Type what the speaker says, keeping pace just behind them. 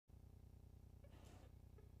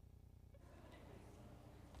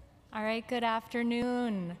All right, good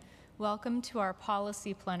afternoon. Welcome to our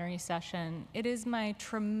policy plenary session. It is my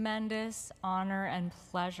tremendous honor and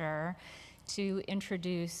pleasure to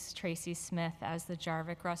introduce Tracy Smith as the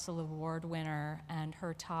Jarvik-Russell Award winner and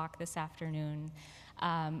her talk this afternoon.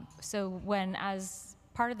 As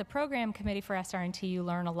part of the program committee for SRNT, you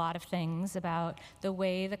learn a lot of things about the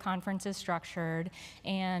way the conference is structured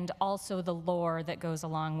and also the lore that goes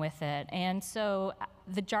along with it. And so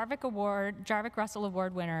the Jarvik-Russell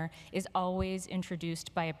Award winner is always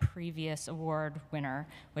introduced by a previous award winner,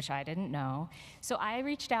 which I didn't know. So I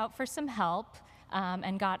reached out for some help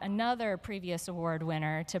and got another previous award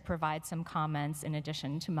winner to provide some comments in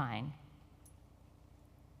addition to mine.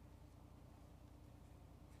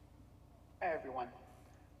 Hi, everyone.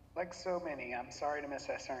 Like so many, I'm sorry to miss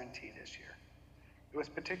SRNT this year. It was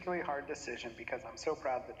a particularly hard decision because I'm so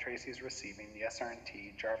proud that Tracy is receiving the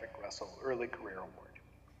SRNT Jarvik-Russell Early Career Award.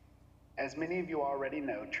 As many of you already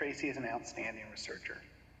know, Tracy is an outstanding researcher.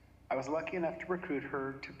 I was lucky enough to recruit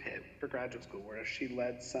her to Pitt for graduate school, where she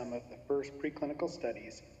led some of the first preclinical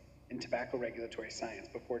studies in tobacco regulatory science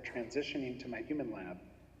before transitioning to my human lab,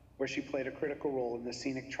 where she played a critical role in the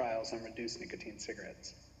scenic trials on reduced nicotine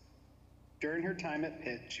cigarettes. During her time at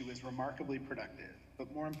Pitt, she was remarkably productive,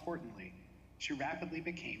 but more importantly, she rapidly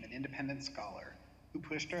became an independent scholar who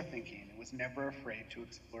pushed our thinking and was never afraid to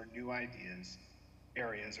explore new ideas,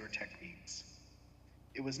 areas, or techniques.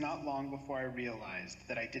 It was not long before I realized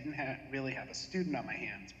that I didn't really have a student on my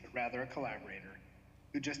hands, but rather a collaborator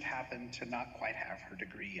who just happened to not quite have her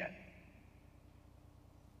degree yet.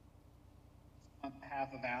 On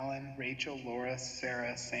behalf of Alan, Rachel, Laura,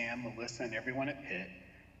 Sarah, Sam, Melissa, and everyone at Pitt,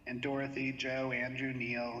 and Dorothy, Joe, Andrew,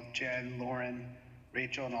 Neil, Jen, Lauren,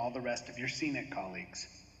 Rachel, and all the rest of your CNIT colleagues,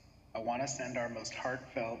 I want to send our most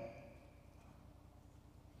heartfelt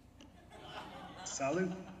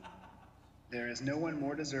salute. There is no one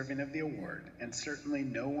more deserving of the award, and certainly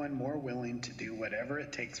no one more willing to do whatever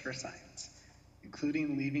it takes for science,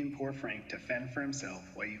 including leaving poor Frank to fend for himself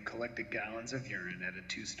while you collected gallons of urine at a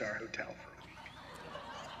 2-star hotel for a week.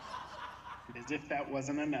 And as if that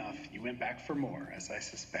wasn't enough, you went back for more, as I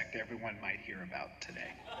suspect everyone might hear about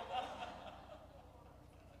today.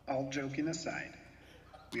 All joking aside,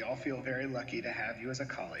 we all feel very lucky to have you as a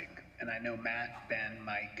colleague, and I know Matt, Ben,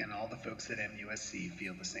 Mike, and all the folks at MUSC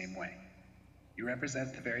feel the same way. You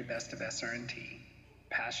represent the very best of SRNT,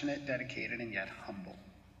 passionate, dedicated, and yet humble.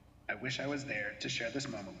 I wish I was there to share this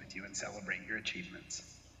moment with you and celebrate your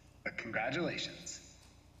achievements. But congratulations.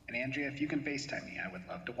 And Andrea, if you can FaceTime me, I would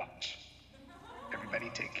love to watch. Everybody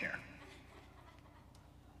take care.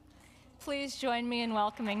 Please join me in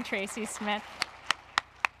welcoming Tracy Smith.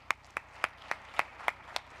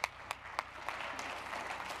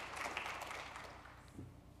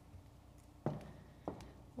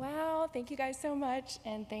 Well, thank you guys so much,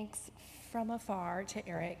 and thanks from afar to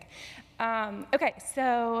Eric. Okay,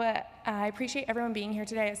 so I appreciate everyone being here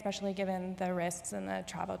today, especially given the risks and the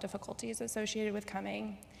travel difficulties associated with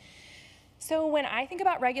coming. So when I think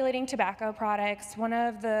about regulating tobacco products, one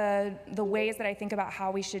of the ways that I think about how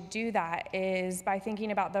we should do that is by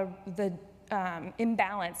thinking about the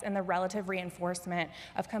imbalance in the relative reinforcement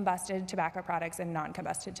of combusted tobacco products and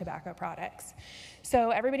non-combusted tobacco products. So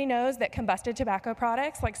everybody knows that combusted tobacco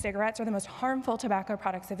products, like cigarettes, are the most harmful tobacco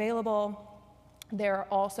products available. They're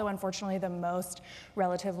also, unfortunately, the most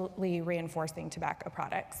relatively reinforcing tobacco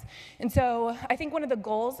products. And so I think one of the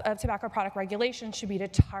goals of tobacco product regulation should be to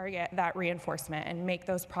target that reinforcement and make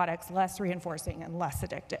those products less reinforcing and less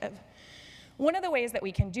addictive. One of the ways that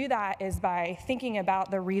we can do that is by thinking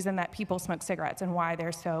about the reason that people smoke cigarettes and why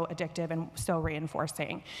they're so addictive and so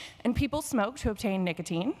reinforcing. And people smoke to obtain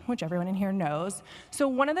nicotine, which everyone in here knows. So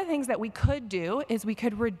one of the things that we could do is we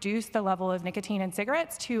could reduce the level of nicotine in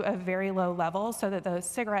cigarettes to a very low level so that those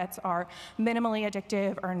cigarettes are minimally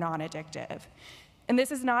addictive or non-addictive. And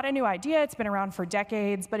this is not a new idea, it's been around for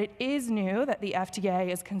decades, but it is new that the FDA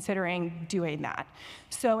is considering doing that.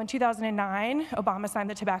 So in 2009, Obama signed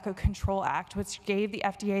the Tobacco Control Act, which gave the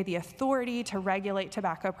FDA the authority to regulate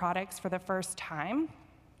tobacco products for the first time.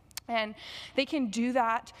 And they can do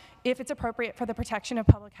that if it's appropriate for the protection of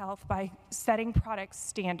public health by setting product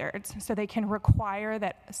standards. So they can require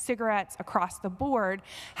that cigarettes across the board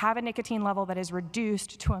have a nicotine level that is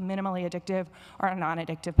reduced to a minimally addictive or a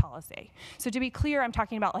non-addictive policy. So to be clear, I'm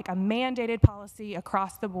talking about like a mandated policy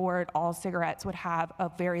across the board. All cigarettes would have a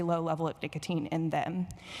very low level of nicotine in them.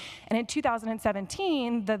 And in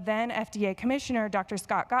 2017, the then FDA commissioner, Dr.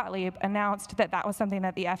 Scott Gottlieb, announced that that was something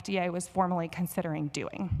that the FDA was formally considering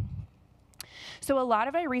doing. So a lot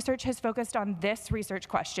of my research has focused on this research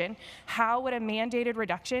question: how would a mandated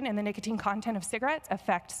reduction in the nicotine content of cigarettes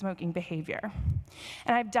affect smoking behavior?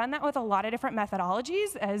 And I've done that with a lot of different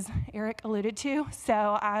methodologies, as Eric alluded to, so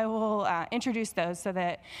I will introduce those so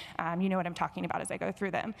that you know what I'm talking about as I go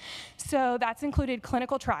through them. So that's included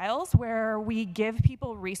clinical trials, where we give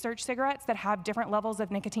people research cigarettes that have different levels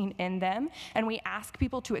of nicotine in them, and we ask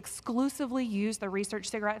people to exclusively use the research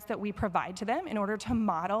cigarettes that we provide to them in order to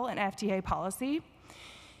model an FDA policy.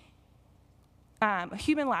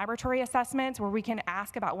 Human laboratory assessments, where we can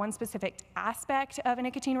ask about one specific aspect of a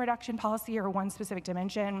nicotine reduction policy or one specific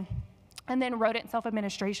dimension. And then rodent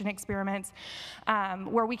self-administration experiments,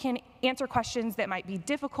 where we can answer questions that might be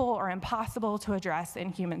difficult or impossible to address in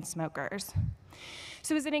human smokers.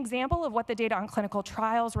 So as an example of what the data on clinical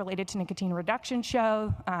trials related to nicotine reduction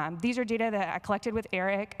show, these are data that I collected with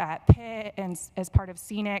Eric at Pitt and as part of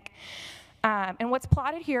Scenic. And what's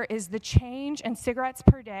plotted here is the change in cigarettes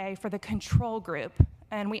per day for the control group.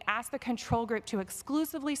 And we asked the control group to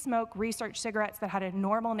exclusively smoke research cigarettes that had a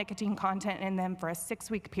normal nicotine content in them for a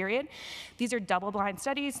 6-week period. These are double-blind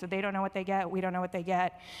studies, so they don't know what they get, we don't know what they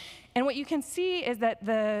get. And what you can see is that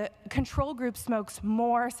the control group smokes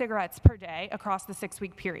more cigarettes per day across the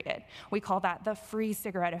 6-week period. We call that the free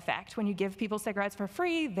cigarette effect. When you give people cigarettes for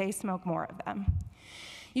free, they smoke more of them.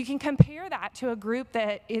 You can compare that to a group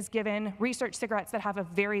that is given research cigarettes that have a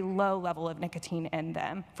very low level of nicotine in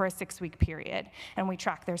them for a 6-week period, and we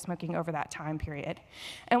track their smoking over that time period.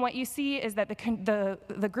 And what you see is that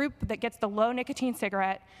the group that gets the low nicotine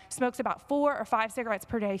cigarette smokes about 4 or 5 cigarettes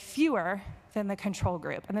per day fewer than the control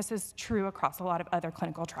group, and this is true across a lot of other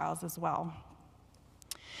clinical trials as well.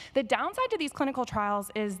 The downside to these clinical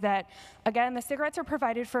trials is that, again, the cigarettes are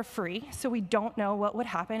provided for free, so we don't know what would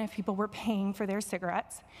happen if people were paying for their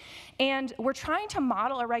cigarettes. And we're trying to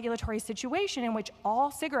model a regulatory situation in which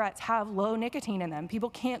all cigarettes have low nicotine in them. People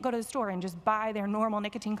can't go to the store and just buy their normal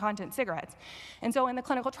nicotine content cigarettes. And so in the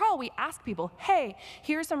clinical trial, we ask people, hey,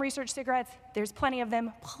 here's some research cigarettes. There's plenty of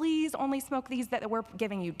them. Please only smoke these that we're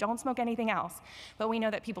giving you. Don't smoke anything else. But we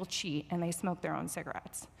know that people cheat and they smoke their own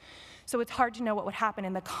cigarettes. So it's hard to know what would happen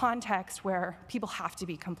in the context where people have to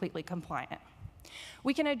be completely compliant.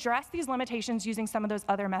 We can address these limitations using some of those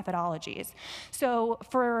other methodologies. So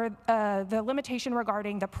for the limitation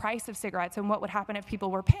regarding the price of cigarettes and what would happen if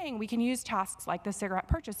people were paying, we can use tasks like the cigarette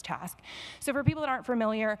purchase task. So for people that aren't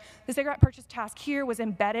familiar, the cigarette purchase task here was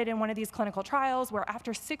embedded in one of these clinical trials where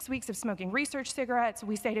after 6 weeks of smoking research cigarettes,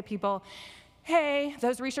 we say to people, hey,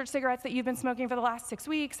 those research cigarettes that you've been smoking for the last 6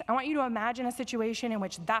 weeks, I want you to imagine a situation in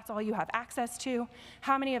which that's all you have access to.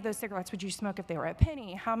 How many of those cigarettes would you smoke if they were a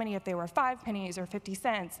penny? How many if they were 5 pennies or 50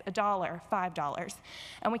 cents, $1, $5?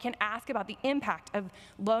 And we can ask about the impact of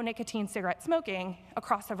low nicotine cigarette smoking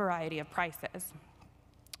across a variety of prices.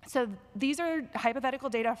 So these are hypothetical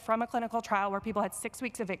data from a clinical trial where people had 6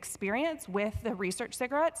 weeks of experience with the research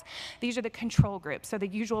cigarettes. These are the control groups, so the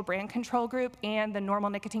usual brand control group and the normal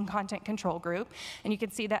nicotine content control group. And you can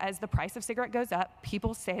see that as the price of cigarette goes up,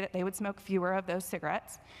 people say that they would smoke fewer of those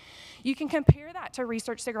cigarettes. You can compare that to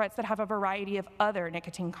research cigarettes that have a variety of other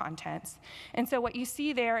nicotine contents. And so what you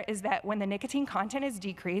see there is that when the nicotine content is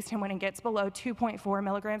decreased and when it gets below 2.4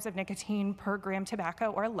 milligrams of nicotine per gram tobacco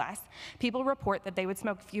or less, people report that they would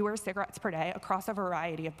smoke fewer cigarettes per day across a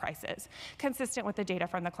variety of prices, consistent with the data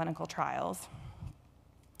from the clinical trials.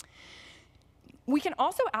 We can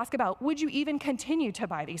also ask about, would you even continue to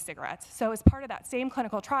buy these cigarettes? So as part of that same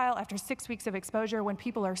clinical trial, after 6 weeks of exposure, when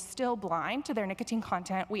people are still blind to their nicotine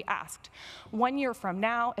content, we asked, 1 year from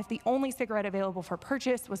now, if the only cigarette available for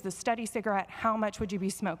purchase was the study cigarette, how much would you be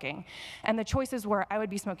smoking? And the choices were, I would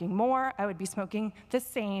be smoking more, I would be smoking the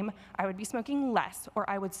same, I would be smoking less, or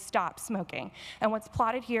I would stop smoking. And what's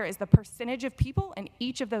plotted here is the percentage of people in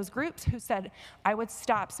each of those groups who said, I would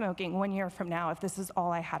stop smoking 1 year from now if this is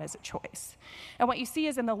all I had as a choice. And what you see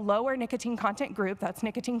is in the lower nicotine content group, that's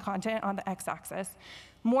nicotine content on the x-axis,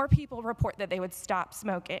 more people report that they would stop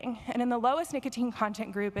smoking. And in the lowest nicotine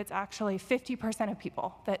content group, it's actually 50% of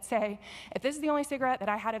people that say, if this is the only cigarette that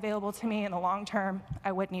I had available to me in the long term,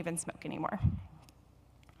 I wouldn't even smoke anymore.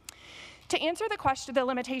 To answer the question, the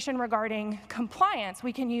limitation regarding compliance,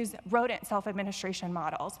 we can use rodent self-administration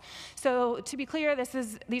models. So to be clear,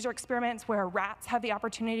 these are experiments where rats have the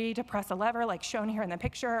opportunity to press a lever like shown here in the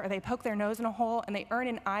picture, or they poke their nose in a hole and they earn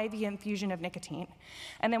an IV infusion of nicotine.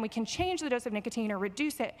 And then we can change the dose of nicotine or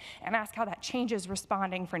reduce it and ask how that changes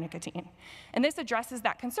responding for nicotine. And this addresses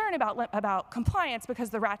that concern about compliance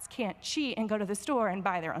because the rats can't cheat and go to the store and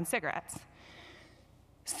buy their own cigarettes.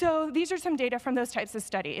 So these are some data from those types of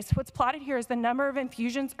studies. What's plotted here is the number of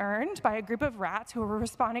infusions earned by a group of rats who were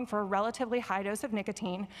responding for a relatively high dose of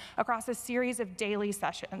nicotine across a series of daily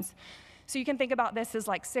sessions. So you can think about this as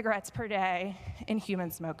like cigarettes per day in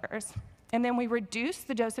human smokers. And then we reduce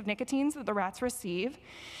the dose of nicotine that the rats receive.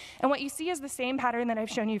 And what you see is the same pattern that I've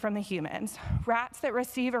shown you from the humans. Rats that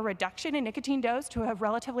receive a reduction in nicotine dose to a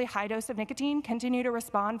relatively high dose of nicotine continue to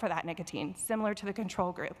respond for that nicotine, similar to the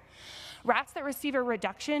control group. Rats that receive a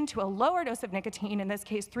reduction to a lower dose of nicotine, in this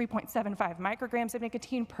case 3.75 micrograms of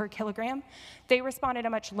nicotine per kilogram, they respond at a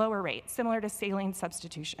much lower rate, similar to saline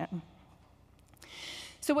substitution.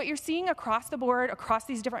 So what you're seeing across the board, across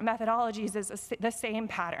these different methodologies, is the same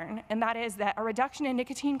pattern, and that is that a reduction in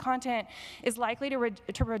nicotine content is likely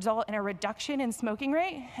to result in a reduction in smoking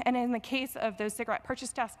rate, and in the case of those cigarette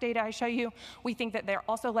purchase test data I show you, we think that they're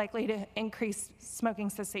also likely to increase smoking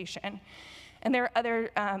cessation. And there are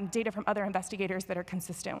other data from other investigators that are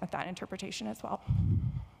consistent with that interpretation as well.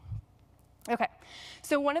 Okay,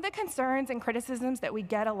 so one of the concerns and criticisms that we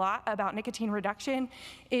get a lot about nicotine reduction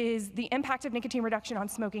is the impact of nicotine reduction on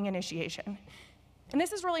smoking initiation. And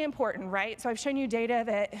this is really important, right? So I've shown you data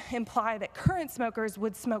that imply that current smokers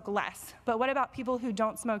would smoke less. But what about people who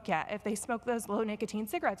don't smoke yet? If they smoke those low nicotine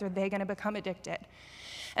cigarettes, are they going to become addicted?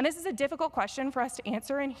 And this is a difficult question for us to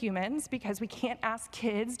answer in humans because we can't ask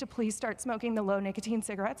kids to please start smoking the low nicotine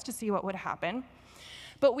cigarettes to see what would happen.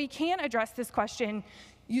 But we can address this question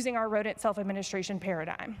using our rodent self-administration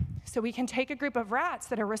paradigm. So we can take a group of rats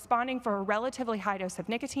that are responding for a relatively high dose of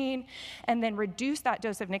nicotine and then reduce that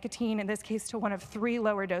dose of nicotine, in this case to one of 3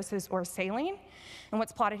 lower doses or saline. And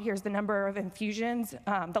what's plotted here is the number of infusions,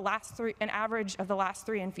 an average of the last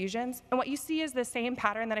 3 infusions. And what you see is the same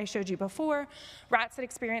pattern that I showed you before. Rats that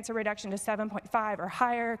experience a reduction to 7.5 or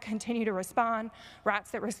higher continue to respond.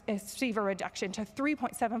 Rats that receive a reduction to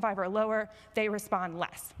 3.75 or lower, they respond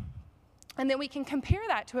less. And then we can compare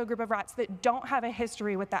that to a group of rats that don't have a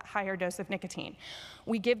history with that higher dose of nicotine.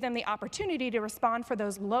 We give them the opportunity to respond for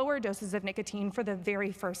those lower doses of nicotine for the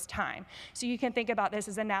very first time. So you can think about this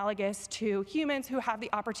as analogous to humans who have the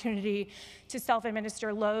opportunity to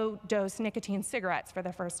self-administer low-dose nicotine cigarettes for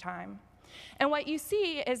the first time. And what you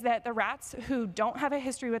see is that the rats who don't have a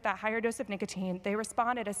history with that higher dose of nicotine, they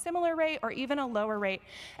respond at a similar rate or even a lower rate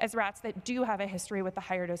as rats that do have a history with the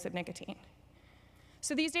higher dose of nicotine.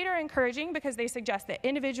 So these data are encouraging because they suggest that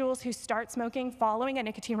individuals who start smoking following a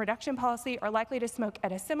nicotine reduction policy are likely to smoke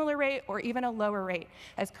at a similar rate or even a lower rate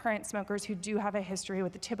as current smokers who do have a history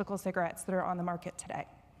with the typical cigarettes that are on the market today.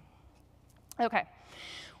 Okay.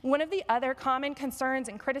 One of the other common concerns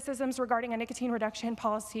and criticisms regarding a nicotine reduction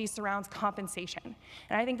policy surrounds compensation.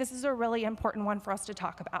 And I think this is a really important one for us to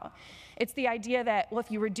talk about. It's the idea that, well, if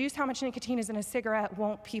you reduce how much nicotine is in a cigarette,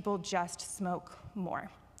 won't people just smoke more?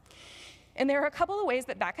 And there are a couple of ways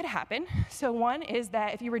that that could happen. So one is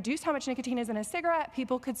that if you reduce how much nicotine is in a cigarette,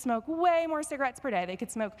 people could smoke way more cigarettes per day. They could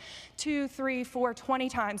smoke 2, 3, 4, 20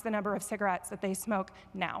 times the number of cigarettes that they smoke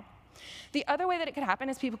now. The other way that it could happen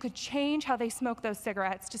is people could change how they smoke those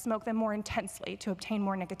cigarettes to smoke them more intensely to obtain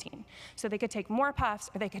more nicotine. So they could take more puffs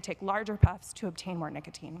or they could take larger puffs to obtain more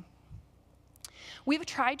nicotine. We've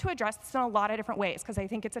tried to address this in a lot of different ways because I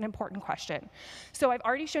think it's an important question. So I've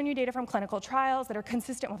already shown you data from clinical trials that are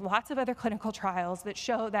consistent with lots of other clinical trials that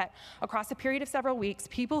show that across a period of several weeks,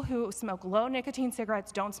 people who smoke low nicotine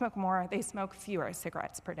cigarettes don't smoke more, they smoke fewer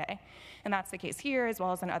cigarettes per day. And that's the case here as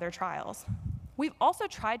well as in other trials. We've also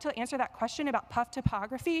tried to answer that question about puff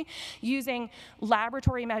topography using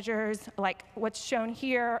laboratory measures like what's shown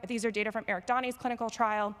here. These are data from Eric Donnie's clinical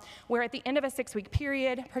trial, where at the end of a 6-week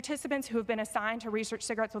period, participants who have been assigned to research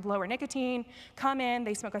cigarettes with lower nicotine come in,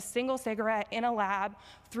 they smoke a single cigarette in a lab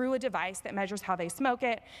through a device that measures how they smoke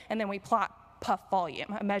it, and then we plot puff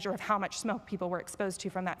volume, a measure of how much smoke people were exposed to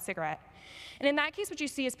from that cigarette. And in that case, what you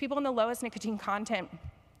see is people in the lowest nicotine content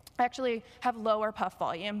actually have lower puff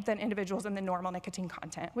volume than individuals in the normal nicotine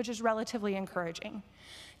content, which is relatively encouraging.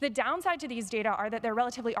 The downside to these data are that they're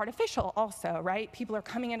relatively artificial also, right? People are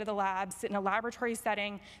coming into the lab, sit in a laboratory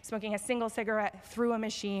setting, smoking a single cigarette through a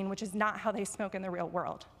machine, which is not how they smoke in the real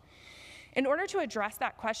world. In order to address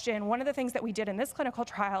that question, one of the things that we did in this clinical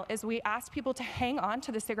trial is we asked people to hang on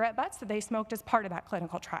to the cigarette butts that they smoked as part of that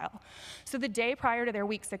clinical trial. So the day prior to their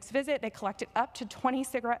week 6 visit, they collected up to 20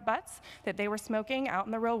 cigarette butts that they were smoking out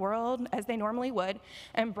in the real world as they normally would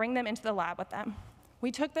and bring them into the lab with them. We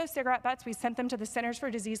took those cigarette butts, we sent them to the Centers for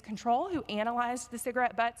Disease Control, who analyzed the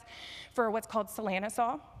cigarette butts for what's called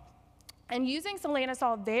solanosol. And using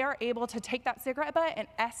solanosol, they are able to take that cigarette butt and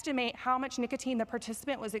estimate how much nicotine the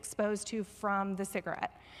participant was exposed to from the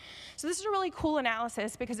cigarette. So this is a really cool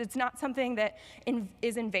analysis because it's not something that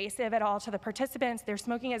is invasive at all to the participants. They're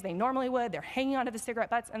smoking as they normally would. They're hanging onto the cigarette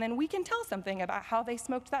butts, and then we can tell something about how they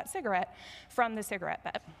smoked that cigarette from the cigarette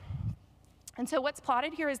butt. And so what's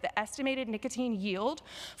plotted here is the estimated nicotine yield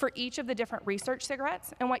for each of the different research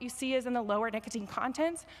cigarettes. And what you see is in the lower nicotine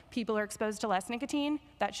contents, people are exposed to less nicotine.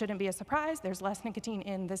 That shouldn't be a surprise. There's less nicotine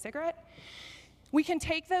in the cigarette. We can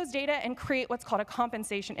take those data and create what's called a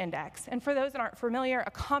compensation index. And for those that aren't familiar,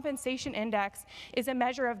 a compensation index is a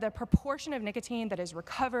measure of the proportion of nicotine that is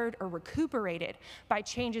recovered or recuperated by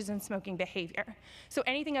changes in smoking behavior. So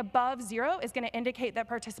anything above 0 is going to indicate that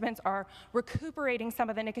participants are recuperating some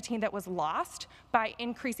of the nicotine that was lost by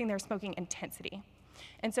increasing their smoking intensity.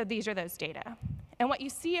 And so these are those data. And what you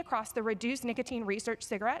see across the reduced nicotine research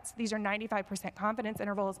cigarettes, these are 95% confidence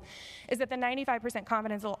intervals, is that the 95%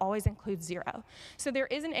 confidence will always include 0. So there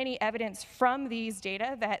isn't any evidence from these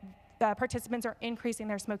data that participants are increasing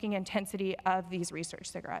their smoking intensity of these research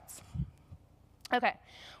cigarettes. Okay,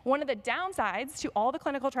 one of the downsides to all the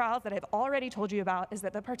clinical trials that I've already told you about is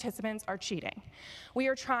that the participants are cheating. We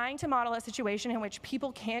are trying to model a situation in which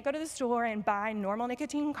people can't go to the store and buy normal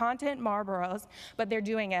nicotine content Marlboros, but they're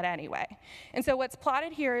doing it anyway. And so what's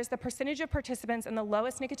plotted here is the percentage of participants in the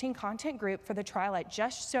lowest nicotine content group for the trial I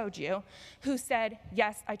just showed you who said,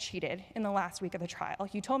 yes, I cheated in the last week of the trial.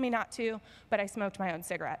 You told me not to, but I smoked my own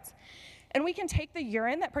cigarettes. And we can take the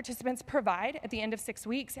urine that participants provide at the end of 6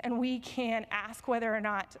 weeks, and we can ask whether or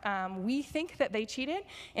not we think that they cheated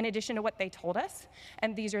in addition to what they told us,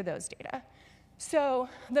 and these are those data. So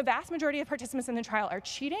the vast majority of participants in the trial are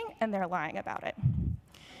cheating, and they're lying about it.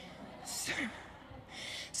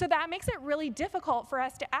 So that makes it really difficult for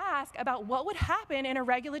us to ask about what would happen in a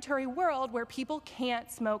regulatory world where people can't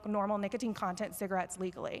smoke normal nicotine content cigarettes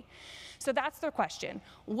legally. So that's their question.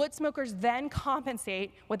 Would smokers then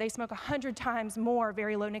compensate? Would they smoke 100 times more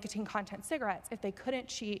very low nicotine content cigarettes if they couldn't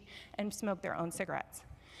cheat and smoke their own cigarettes?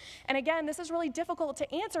 And again, this is really difficult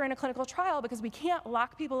to answer in a clinical trial because we can't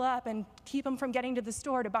lock people up and keep them from getting to the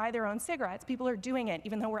store to buy their own cigarettes. People are doing it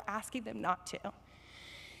even though we're asking them not to.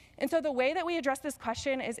 And so the way that we address this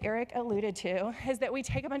question, as Eric alluded to, is that we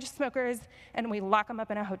take a bunch of smokers and we lock them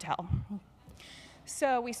up in a hotel.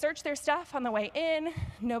 So we search their stuff on the way in,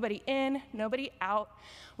 nobody out.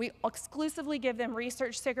 We exclusively give them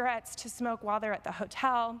research cigarettes to smoke while they're at the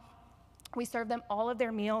hotel. We serve them all of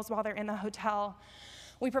their meals while they're in the hotel.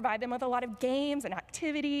 We provide them with a lot of games and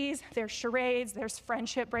activities. There's charades, there's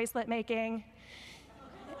friendship bracelet making.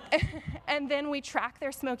 And then we track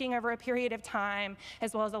their smoking over a period of time,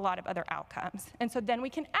 as well as a lot of other outcomes. And so then we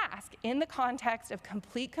can ask, in the context of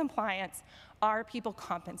complete compliance, are people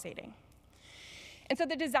compensating? And so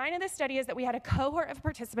the design of this study is that we had a cohort of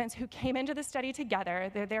participants who came into the study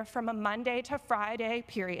together. They're there from a Monday to Friday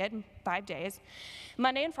period, 5 days.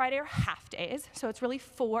 Monday and Friday are half days, so it's really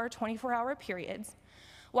 4 24-hour periods.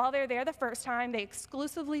 While they're there the first time, they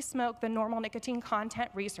exclusively smoke the normal nicotine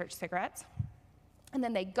content research cigarettes. And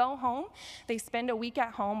then they go home, they spend a week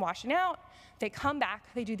at home washing out, they come back,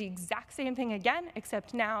 they do the exact same thing again,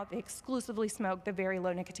 except now they exclusively smoke the very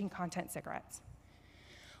low nicotine content cigarettes.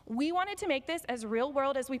 We wanted to make this as real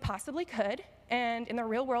world as we possibly could, and in the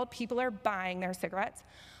real world, people are buying their cigarettes.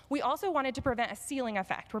 We also wanted to prevent a ceiling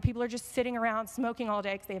effect, where people are just sitting around smoking all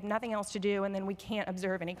day because they have nothing else to do, and then we can't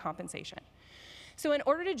observe any compensation. So in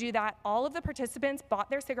order to do that, all of the participants bought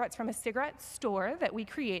their cigarettes from a cigarette store that we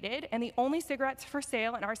created, and the only cigarettes for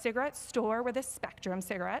sale in our cigarette store were the Spectrum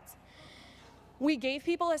cigarettes. We gave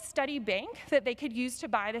people a study bank that they could use to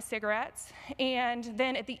buy the cigarettes, and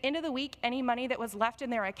then at the end of the week, any money that was left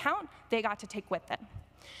in their account, they got to take with them.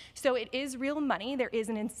 So it is real money. There is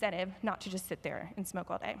an incentive not to just sit there and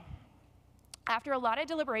smoke all day. After a lot of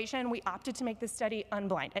deliberation, we opted to make this study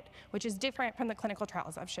unblinded, which is different from the clinical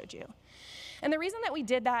trials I've showed you. And the reason that we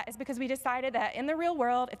did that is because we decided that in the real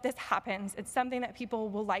world, if this happens, it's something that people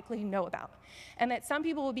will likely know about, and that some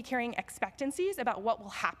people will be carrying expectancies about what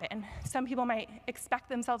will happen. Some people might expect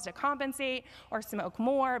themselves to compensate or smoke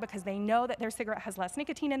more because they know that their cigarette has less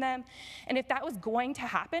nicotine in them. And if that was going to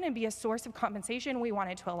happen and be a source of compensation, we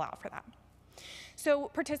wanted to allow for that. So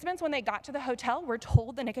participants, when they got to the hotel, were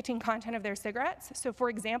told the nicotine content of their cigarettes. So for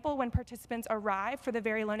example, when participants arrived for the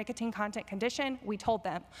very low nicotine content condition, we told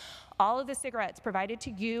them, all of the cigarettes provided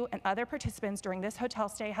to you and other participants during this hotel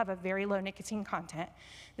stay have a very low nicotine content.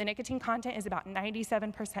 The nicotine content is about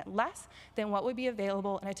 97% less than what would be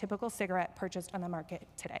available in a typical cigarette purchased on the market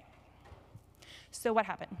today. So what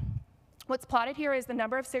happened? What's plotted here is the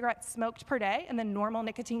number of cigarettes smoked per day and the normal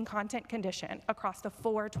nicotine content condition across the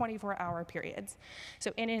 4 24-hour periods.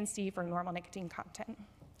 So N and C for normal nicotine content.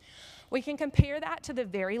 We can compare that to the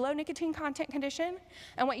very low nicotine content condition,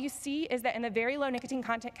 and what you see is that in the very low nicotine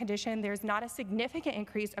content condition, there's not a significant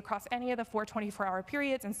increase across any of the 4 24-hour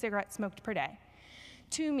periods in cigarettes smoked per day.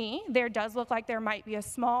 To me, there does look like there might be a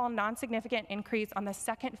small, non-significant increase on the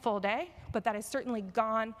second full day, but that is certainly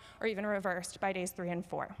gone or even reversed by days 3 and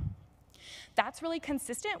 4. That's really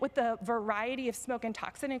consistent with the variety of smoke and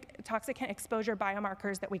toxicant exposure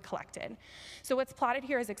biomarkers that we collected. So what's plotted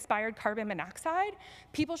here is expired carbon monoxide.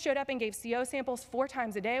 People showed up and gave CO samples 4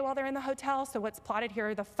 times a day while they're in the hotel. So what's plotted here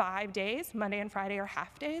are the 5 days. Monday and Friday are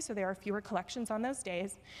half days, so there are fewer collections on those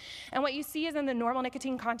days. And what you see is in the normal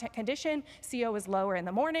nicotine content condition, CO is lower in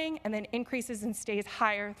the morning and then increases and stays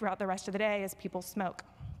higher throughout the rest of the day as people smoke.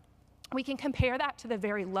 We can compare that to the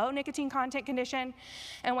very low nicotine content condition,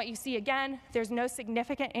 and what you see again, there's no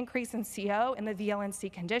significant increase in CO in the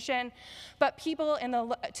VLNC condition, but people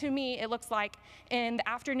to me, it looks like in the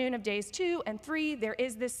afternoon of days 2 and 3, there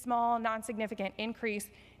is this small, non-significant increase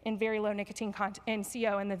in very low nicotine content in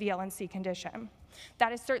CO in the VLNC condition.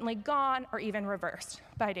 That is certainly gone or even reversed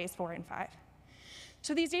by days 4 and 5.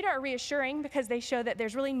 So these data are reassuring because they show that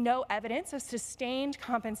there's really no evidence of sustained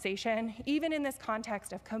compensation, even in this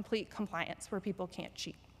context of complete compliance where people can't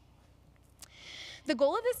cheat. The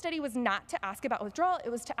goal of this study was not to ask about withdrawal, it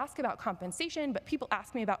was to ask about compensation, but people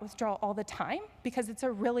ask me about withdrawal all the time because it's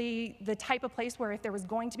the type of place where if there was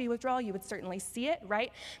going to be withdrawal, you would certainly see it,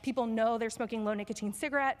 right? People know they're smoking low nicotine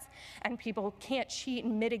cigarettes, and people can't cheat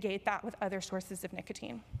and mitigate that with other sources of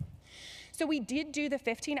nicotine. So we did do the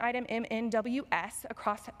 15-item MNWS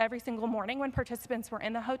across every single morning when participants were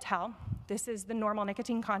in the hotel. This is the normal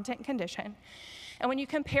nicotine content condition. And when you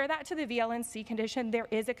compare that to the VLNC condition, there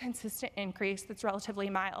is a consistent increase that's relatively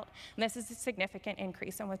mild. And this is a significant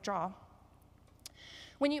increase in withdrawal.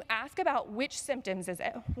 When you ask about which symptoms is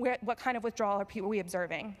it, what kind of withdrawal are we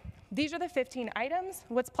observing? These are the 15 items.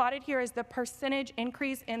 What's plotted here is the percentage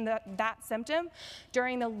increase in that symptom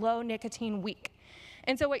during the low nicotine week.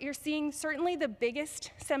 And so what you're seeing, certainly the biggest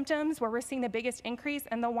symptoms where we're seeing the biggest increase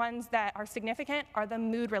and the ones that are significant are the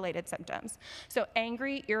mood-related symptoms. So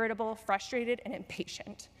angry, irritable, frustrated, and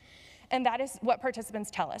impatient. And that is what participants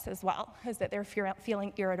tell us as well, is that they're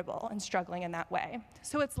feeling irritable and struggling in that way.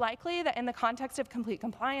 So it's likely that in the context of complete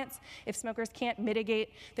compliance, if smokers can't mitigate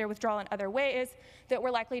their withdrawal in other ways, that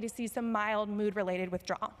we're likely to see some mild mood-related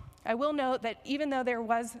withdrawal. I will note that even though there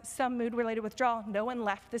was some mood-related withdrawal, no one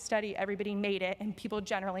left the study, everybody made it, and people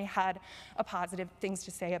generally had positive things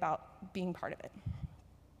to say about being part of it.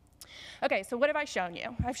 Okay, so what have I shown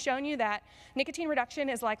you? I've shown you that nicotine reduction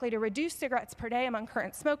is likely to reduce cigarettes per day among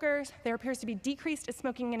current smokers. There appears to be decreased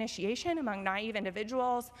smoking initiation among naive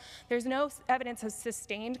individuals. There's no evidence of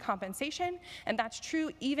sustained compensation, and that's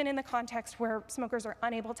true even in the context where smokers are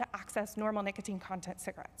unable to access normal nicotine content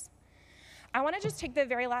cigarettes. I want to just take the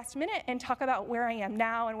very last minute and talk about where I am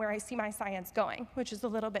now and where I see my science going, which is a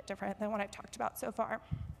little bit different than what I've talked about so far.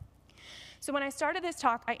 So when I started this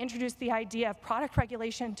talk, I introduced the idea of product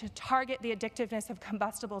regulation to target the addictiveness of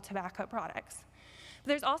combustible tobacco products. But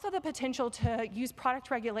there's also the potential to use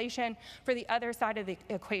product regulation for the other side of the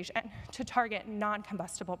equation, to target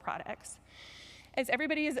non-combustible products. As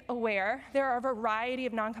everybody is aware, there are a variety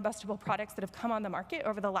of non-combustible products that have come on the market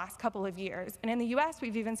over the last couple of years. And in the US,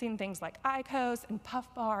 we've even seen things like IQOS and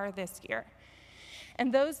Puff Bar this year.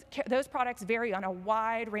 And those products vary on a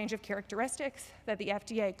wide range of characteristics that the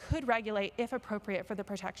FDA could regulate if appropriate for the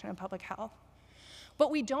protection of public health. But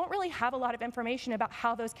we don't really have a lot of information about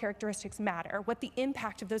how those characteristics matter, what the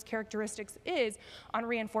impact of those characteristics is on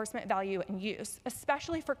reinforcement value and use,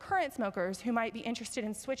 especially for current smokers who might be interested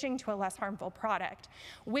in switching to a less harmful product.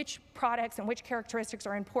 Which products and which characteristics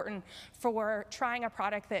are important for trying a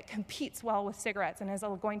product that competes well with cigarettes and is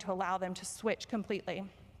going to allow them to switch completely?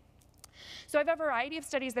 So I have a variety of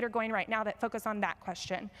studies that are going right now that focus on that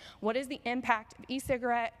question. What is the impact of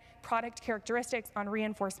e-cigarette product characteristics on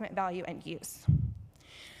reinforcement value and use?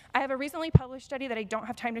 I have a recently published study that I don't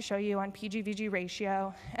have time to show you on PG-VG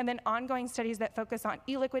ratio, and then ongoing studies that focus on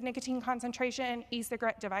e-liquid nicotine concentration,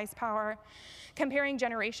 e-cigarette device power, comparing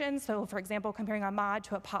generations, so for example, comparing a mod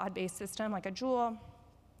to a pod-based system like a Juul,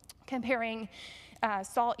 comparing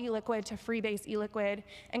salt e-liquid to free-base e-liquid,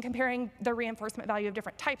 and comparing the reinforcement value of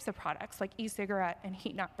different types of products like e-cigarette and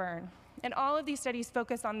heat-not-burn. And all of these studies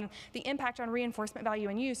focus on the impact on reinforcement value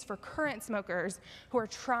and use for current smokers who are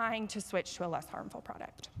trying to switch to a less harmful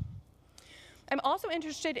product. I'm also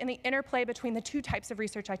interested in the interplay between the two types of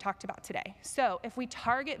research I talked about today. So if we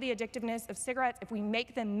target the addictiveness of cigarettes, if we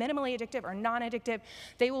make them minimally addictive or non-addictive,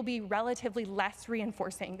 they will be relatively less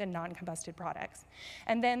reinforcing than non-combusted products.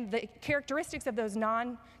 And then the characteristics of those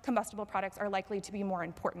non-combustible products are likely to be more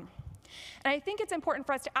important. And I think it's important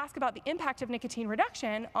for us to ask about the impact of nicotine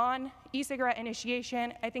reduction on e-cigarette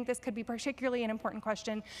initiation. I think this could be particularly an important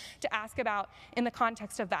question to ask about in the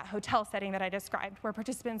context of that hotel setting that I described, where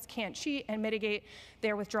participants can't cheat and mitigate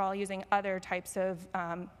their withdrawal using other types of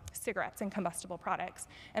cigarettes and combustible products,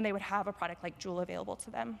 and they would have a product like Juul available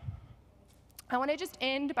to them. I want to just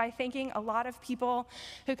end by thanking a lot of people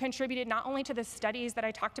who contributed not only to the studies that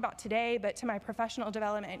I talked about today, but to my professional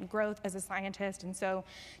development and growth as a scientist, and so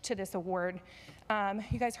to this award.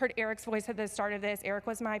 You guys heard Eric's voice at the start of this. Eric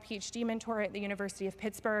was my PhD mentor at the University of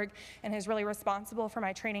Pittsburgh and is really responsible for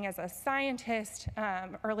my training as a scientist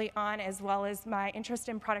early on, as well as my interest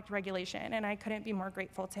in product regulation, and I couldn't be more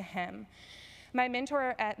grateful to him. My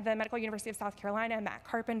mentor at the Medical University of South Carolina, Matt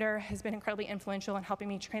Carpenter, has been incredibly influential in helping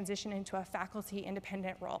me transition into a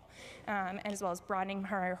faculty-independent role, as well as broadening my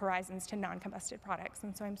horizons to non-combusted products,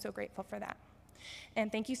 and so I'm so grateful for that. And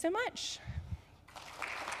thank you so much.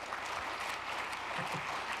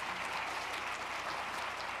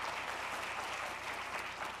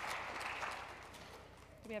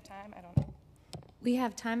 Do we have time? I don't know. We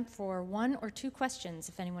have time for 1 or 2 questions,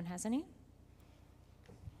 if anyone has any.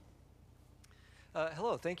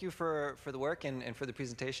 Hello, thank you for the work and for the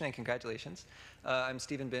presentation, and congratulations. I'm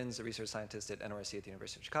Stephen Binns, a research scientist at NRC at the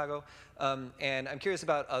University of Chicago, and I'm curious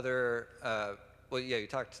about other, well, yeah, you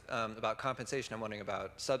talked about compensation. I'm wondering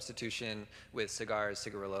about substitution with cigars,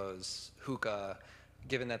 cigarillos, hookah,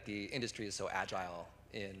 given that the industry is so agile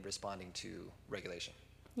in responding to regulation.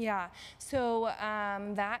 Yeah, so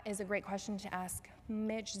that is a great question to ask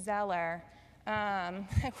Mitch Zeller.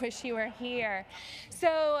 I wish you were here.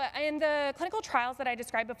 So in the clinical trials that I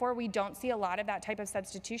described before, we don't see a lot of that type of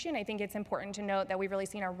substitution. I think it's important to note that we've really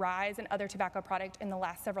seen a rise in other tobacco product in the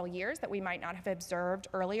last several years that we might not have observed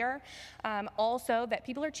earlier. Also, that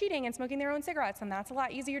people are cheating and smoking their own cigarettes, and that's a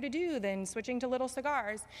lot easier to do than switching to little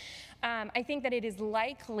cigars. I think that it is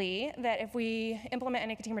likely that if we implement a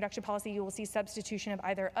nicotine reduction policy, you will see substitution of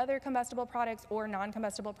either other combustible products or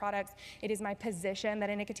non-combustible products. It is my position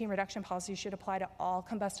that a nicotine reduction policy should apply to all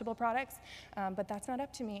combustible products, but that's not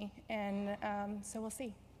up to me, and so we'll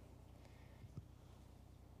see.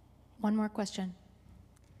 One more question.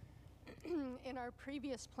 In our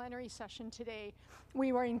previous plenary session today,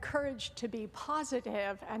 we were encouraged to be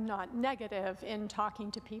positive and not negative in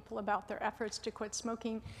talking to people about their efforts to quit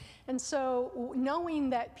smoking. And so knowing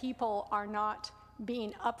that people are not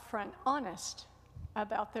being upfront honest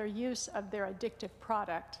about their use of their addictive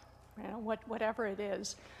product, you know, whatever it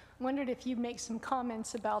is, wondered if you'd make some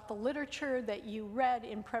comments about the literature that you read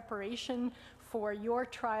in preparation for your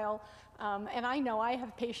trial. And I know I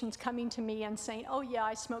have patients coming to me and saying, oh yeah,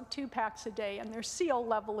 I smoke 2 packs a day and their CO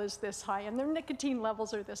level is this high and their nicotine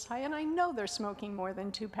levels are this high, and I know they're smoking more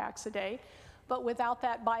than 2 packs a day, but without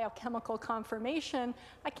that biochemical confirmation,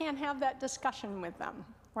 I can't have that discussion with them,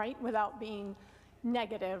 right? Without being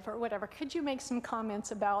negative or whatever. Could you make some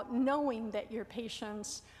comments about knowing that your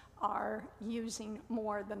patients are using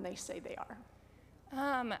more than they say they are?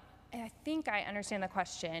 I think I understand the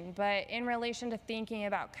question, but in relation to thinking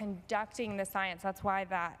about conducting the science, that's why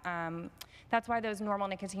those normal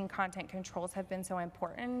nicotine content controls have been so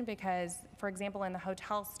important, because, for example, in the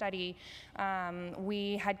hotel study,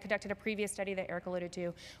 we had conducted a previous study that Eric alluded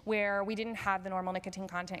to, where we didn't have the normal nicotine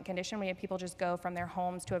content condition. We had people just go from their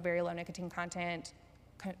homes to a very low nicotine content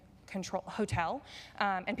control hotel,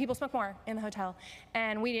 and people smoke more in the hotel,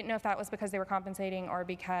 and we didn't know if that was because they were compensating or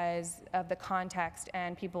because of the context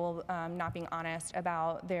and people not being honest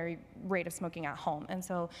about their rate of smoking at home. And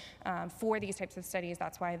so for these types of studies,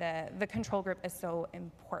 that's why the control group is so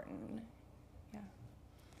important. Yeah.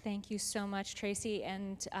 Thank you so much, Tracy,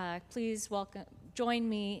 and please join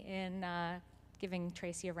me in giving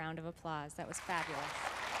Tracy a round of applause. That was fabulous.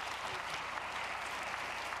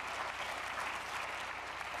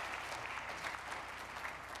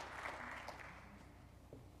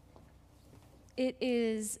 It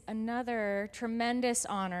is another tremendous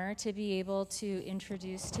honor to be able to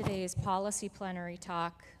introduce today's policy plenary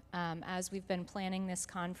talk. As we've been planning this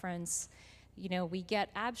conference, you know, we get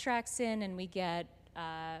abstracts in and we get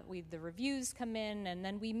the reviews come in, and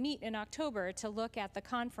then we meet in October to look at the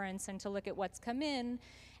conference and to look at what's come in.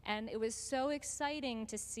 And it was so exciting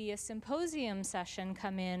to see a symposium session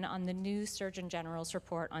come in on the new Surgeon General's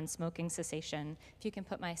report on smoking cessation. If you can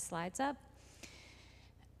put my slides up.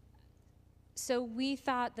 So we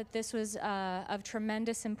thought that this was of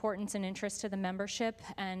tremendous importance and interest to the membership,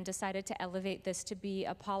 and decided to elevate this to be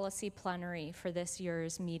a policy plenary for this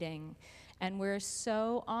year's meeting. And we're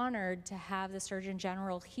so honored to have the Surgeon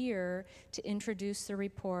General here to introduce the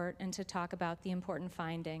report and to talk about the important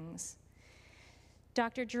findings.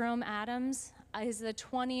 Dr. Jerome Adams is the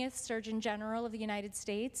 20th Surgeon General of the United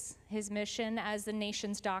States. His mission as the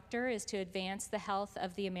nation's doctor is to advance the health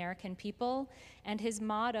of the American people, and his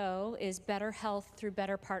motto is better health through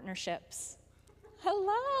better partnerships.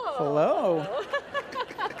 Hello. Hello.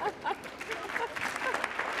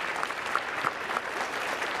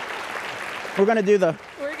 We're going to do the...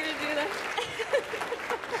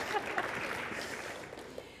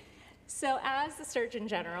 So as the Surgeon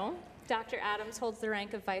General, Dr. Adams holds the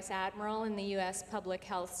rank of Vice Admiral in the U.S. Public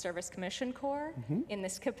Health Service Commission Corps. In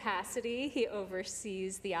this capacity, he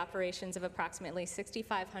oversees the operations of approximately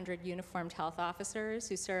 6,500 uniformed health officers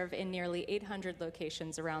who serve in nearly 800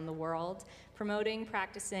 locations around the world, promoting,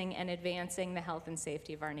 practicing, and advancing the health and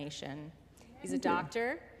safety of our nation. He's a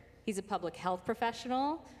doctor. He's a public health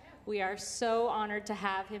professional. We are so honored to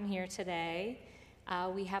have him here today.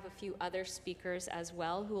 We have a few other speakers as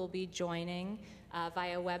well who will be joining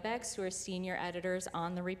via WebEx, who are senior editors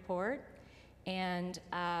on the report. And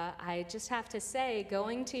I just have to say,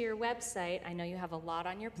 going to your website, I know you have a lot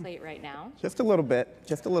on your plate right now. Just a little bit,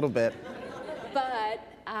 just a little bit. But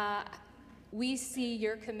we see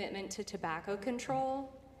your commitment to tobacco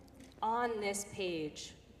control on this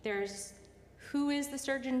page. There's who is the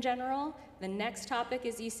Surgeon General? The next topic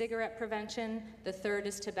is e-cigarette prevention. The third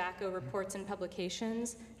is tobacco reports and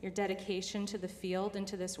publications. Your dedication to the field and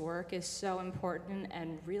to this work is so important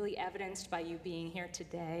and really evidenced by you being here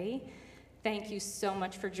today. Thank you so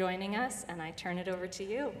much for joining us, and I turn it over to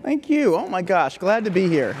you. Thank you. Oh my gosh, glad to be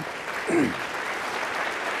here.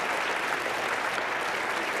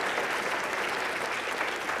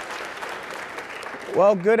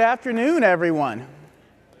 Well, good afternoon, everyone.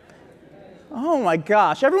 Oh my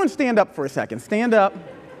gosh, everyone stand up for a second. Stand up,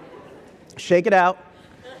 shake it out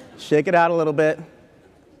a little bit.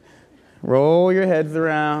 Roll your heads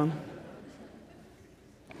around.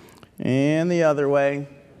 And the other way.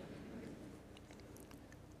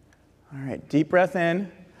 All right, deep breath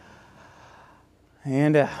in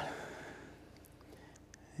and out.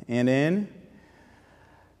 And in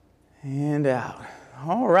and out.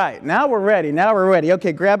 All right, now we're ready.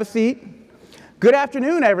 Okay, grab a seat. Good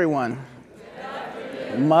afternoon, everyone.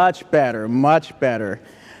 Much better, much better.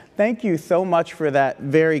 Thank you so much for that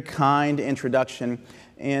very kind introduction.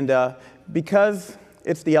 And because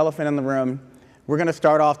it's the elephant in the room, we're going to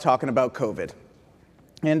start off talking about COVID.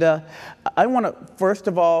 And I want to, first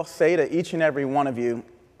of all, say to each and every one of you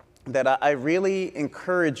that I really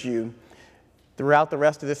encourage you throughout the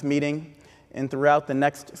rest of this meeting and throughout the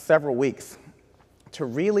next several weeks to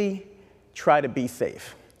really try to be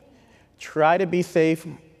safe. Try to be safe.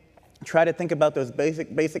 Try to think about those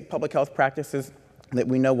basic public health practices that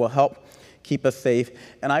we know will help keep us safe.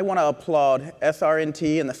 And I want to applaud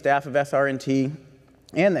SRNT and the staff of SRNT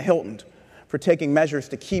and the Hilton for taking measures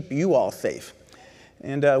to keep you all safe.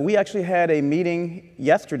 And we actually had a meeting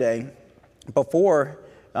yesterday before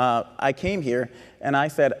I came here, and I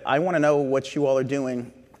said, I want to know what you all are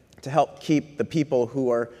doing to help keep the people who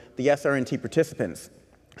are the SRNT participants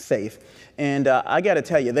safe. And I got to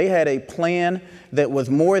tell you, they had a plan that was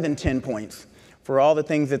more than 10 points for all the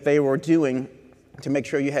things that they were doing to make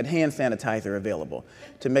sure you had hand sanitizer available,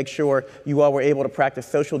 to make sure you all were able to practice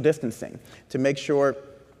social distancing, to make sure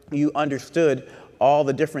you understood all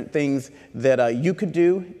the different things that you could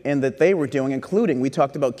do and that they were doing, including we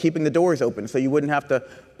talked about keeping the doors open so you wouldn't have to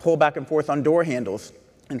pull back and forth on door handles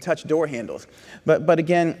and touch door handles. But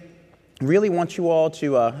again, really want you all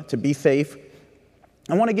to be safe.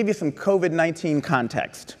 I want to give you some COVID-19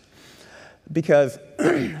 context because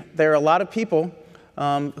there are a lot of people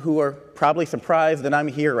who are probably surprised that I'm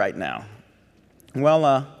here right now.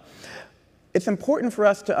 Well, it's important for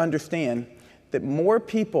us to understand that more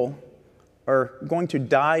people are going to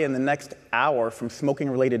die in the next hour from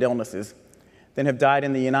smoking-related illnesses than have died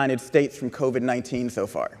in the United States from COVID-19 so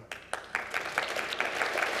far.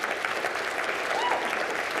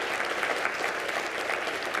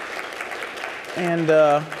 And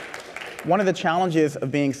one of the challenges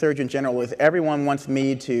of being Surgeon General is everyone wants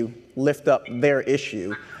me to lift up their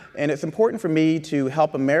issue. And it's important for me to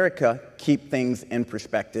help America keep things in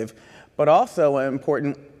perspective, but also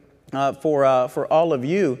important for all of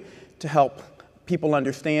you to help people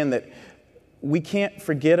understand that we can't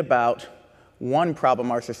forget about one problem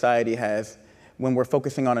our society has when we're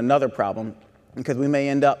focusing on another problem, because we may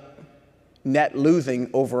end up net losing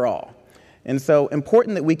overall. And so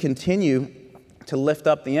important that we continue to lift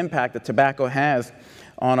up the impact that tobacco has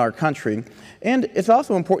on our country. And it's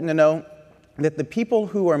also important to know that the people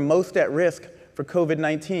who are most at risk for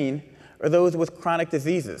COVID-19 are those with chronic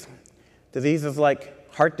diseases. Diseases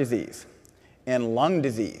like heart disease and lung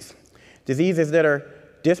disease. Diseases that are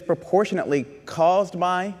disproportionately caused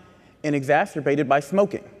by and exacerbated by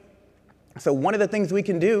smoking. So one of the things we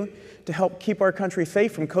can do to help keep our country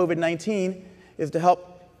safe from COVID-19 is to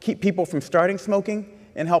help keep people from starting smoking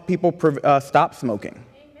and help people stop smoking.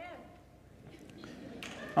 Amen.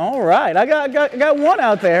 All right, I got one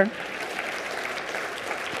out there.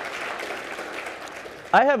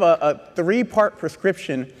 I have a 3-part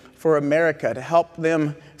prescription for America to help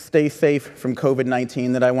them stay safe from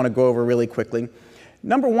COVID-19 that I want to go over really quickly.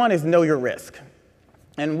 Number 1 is know your risk.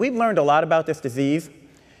 And we've learned a lot about this disease.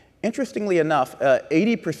 Interestingly enough,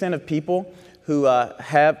 80% of people who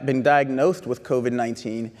have been diagnosed with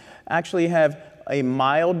COVID-19 actually have a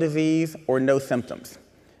mild disease or no symptoms.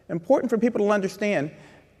 Important for people to understand,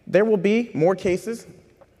 there will be more cases.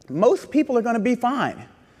 Most people are going to be fine.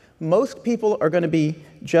 Most people are going to be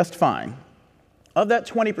just fine. Of that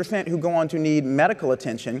 20% who go on to need medical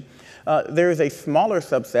attention, there is a smaller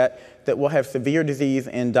subset that will have severe disease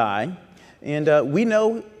and die. And we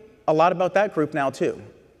know a lot about that group now, too.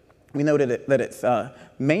 We know that it's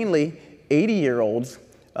mainly 80-year-olds,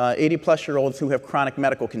 80-plus-year-olds who have chronic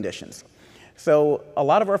medical conditions. So a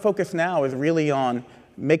lot of our focus now is really on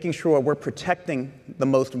making sure we're protecting the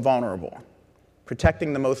most vulnerable,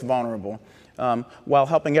 while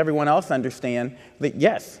helping everyone else understand that,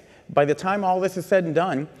 yes, by the time all this is said and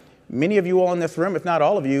done, many of you all in this room, if not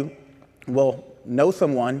all of you, will know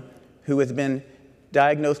someone who has been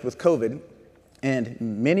diagnosed with COVID, and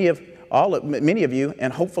many of you,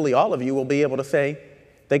 and hopefully all of you, will be able to say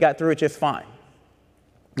they got through it just fine.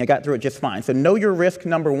 They got through it just fine. So know your risk,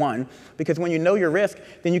 number 1, because when you know your risk,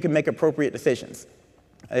 then you can make appropriate decisions.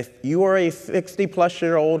 If you are a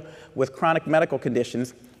 60-plus-year-old with chronic medical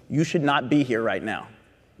conditions, you should not be here right now.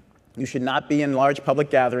 You should not be in large public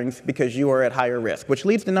gatherings because you are at higher risk, which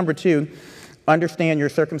leads to number 2, understand your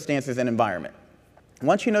circumstances and environment.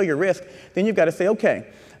 Once you know your risk, then you've got to say, okay,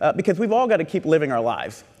 because we've all got to keep living our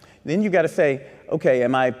lives. Then you've got to say, okay,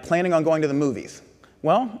 am I planning on going to the movies?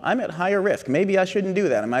 Well, I'm at higher risk. Maybe I shouldn't do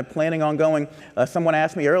that. Am I planning on going? Someone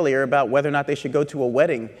asked me earlier about whether or not they should go to a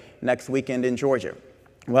wedding next weekend in Georgia.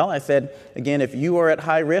 Well, I said, again, if you are at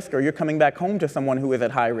high risk or you're coming back home to someone who is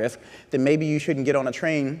at high risk, then maybe you shouldn't get on a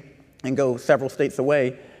train and go several states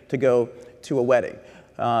away to go to a wedding.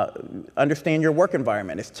 Understand your work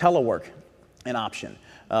environment. Is telework an option?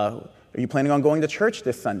 Are you planning on going to church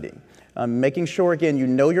this Sunday? Making sure, again, you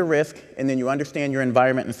know your risk and then you understand your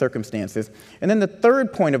environment and circumstances. And then the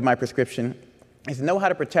third point of my prescription is know how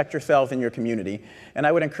to protect yourselves and your community. And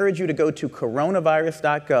I would encourage you to go to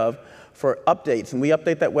coronavirus.gov for updates. And we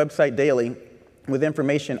update that website daily with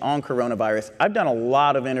information on coronavirus. I've done a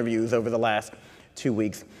lot of interviews over the last 2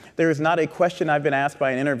 weeks. There is not a question I've been asked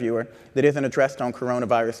by an interviewer that isn't addressed on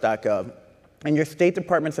coronavirus.gov. And your state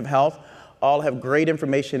departments of health all have great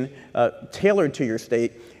information tailored to your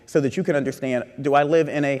state so that you can understand, do I live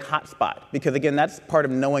in a hot spot? Because again, that's part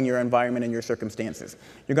of knowing your environment and your circumstances.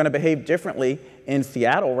 You're going to behave differently in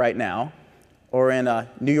Seattle right now or in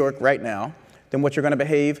New York right now than what you're going to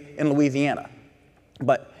behave in Louisiana.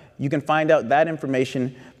 But you can find out that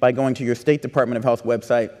information by going to your State Department of Health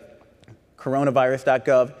website.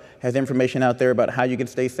 Coronavirus.gov has information out there about how you can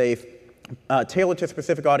stay safe, tailored to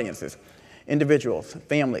specific audiences, individuals,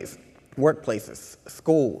 families, workplaces,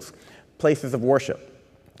 schools, places of worship.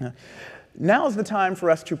 Now is the time for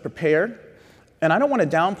us to prepare, and I don't want to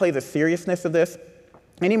downplay the seriousness of this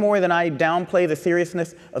any more than I downplay the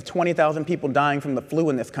seriousness of 20,000 people dying from the flu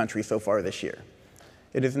in this country so far this year.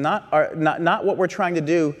 It is not what we're trying to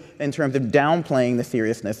do in terms of downplaying the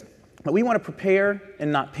seriousness, but we want to prepare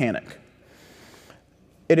and not panic.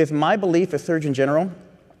 It is my belief as Surgeon General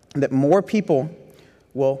that more people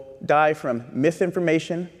will die from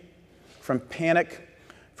misinformation, from panic,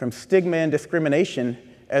 from stigma and discrimination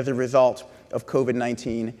as a result of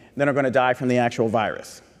COVID-19 than are going to die from the actual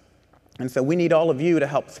virus. And so we need all of you to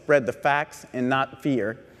help spread the facts and not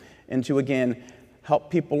fear, and to, again, help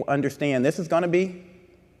people understand this is going to be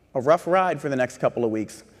a rough ride for the next couple of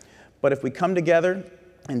weeks. But if we come together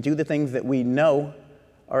and do the things that we know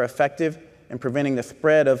are effective in preventing the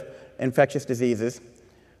spread of infectious diseases,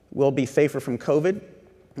 we'll be safer from COVID.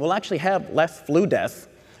 We'll actually have less flu deaths.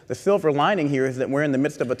 The silver lining here is that we're in the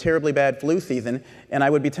midst of a terribly bad flu season, and I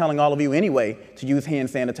would be telling all of you anyway to use hand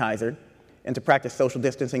sanitizer and to practice social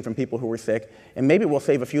distancing from people who are sick, and maybe we'll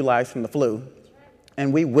save a few lives from the flu,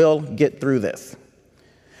 and we will get through this.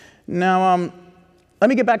 Now, let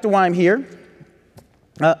me get back to why I'm here.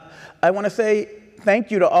 I want to say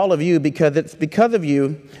thank you to all of you, because it's because of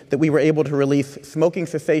you that we were able to release Smoking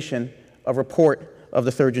Cessation, a report of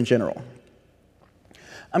the Surgeon General.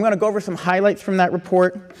 I'm going to go over some highlights from that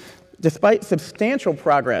report. Despite substantial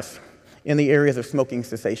progress in the areas of smoking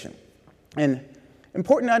cessation. And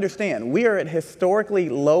important to understand, we are at historically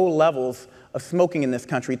low levels of smoking in this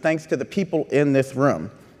country thanks to the people in this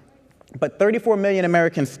room. But 34 million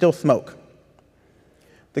Americans still smoke.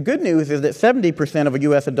 The good news is that 70% of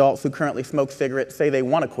U.S. adults who currently smoke cigarettes say they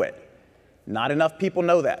want to quit. Not enough people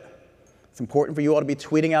know that. It's important for you all to be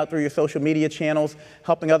tweeting out through your social media channels,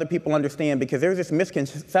 helping other people understand, because there's this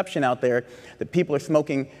misconception out there that people are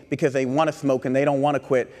smoking because they want to smoke and they don't want to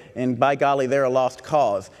quit, and by golly, they're a lost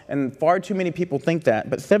cause. And far too many people think that,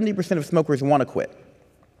 but 70% of smokers want to quit.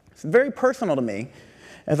 It's very personal to me,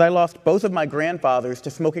 as I lost both of my grandfathers to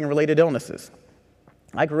smoking-related illnesses.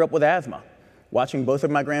 I grew up with asthma, watching both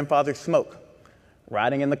of my grandfathers smoke,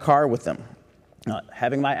 riding in the car with them,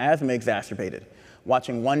 having my asthma exacerbated,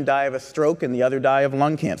 watching one die of a stroke and the other die of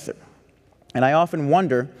lung cancer. And I often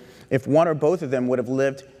wonder if one or both of them would have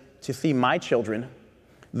lived to see my children,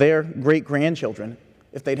 their great-grandchildren,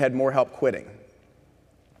 if they'd had more help quitting.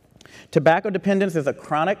 Tobacco dependence is a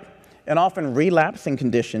chronic and often relapsing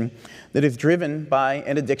condition that is driven by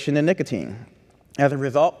an addiction to nicotine. As a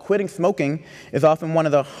result, quitting smoking is often one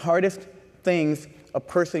of the hardest things a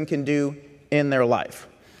person can do in their life.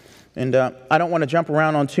 And I don't want to jump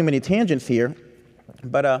around on too many tangents here,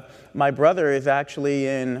 but my brother is actually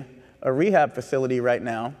in a rehab facility right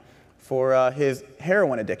now for his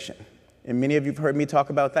heroin addiction. And many of you have heard me talk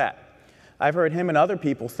about that. I've heard him and other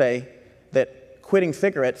people say that quitting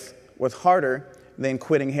cigarettes was harder than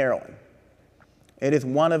quitting heroin. It is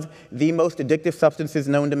one of the most addictive substances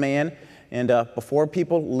known to man. And before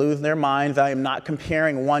people lose their minds, I am not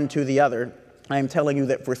comparing one to the other. I am telling you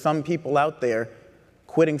that for some people out there,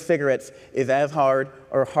 quitting cigarettes is as hard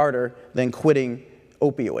or harder than quitting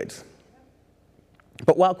opioids.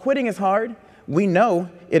 But while quitting is hard, we know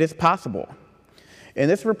it is possible. In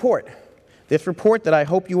this report that I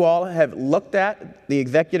hope you all have looked at, the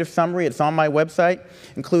executive summary, it's on my website,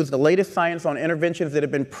 includes the latest science on interventions that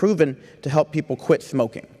have been proven to help people quit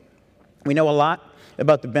smoking. We know a lot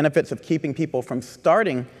about the benefits of keeping people from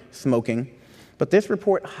starting smoking, but this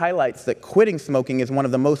report highlights that quitting smoking is one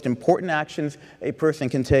of the most important actions a person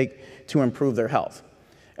can take to improve their health.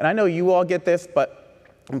 And I know you all get this, but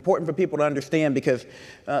it's important for people to understand, because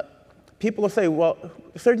people will say, well,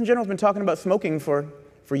 the Surgeon General's been talking about smoking for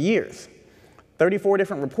years. 34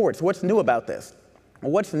 different reports. What's new about this?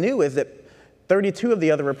 Well, what's new is that 32 of the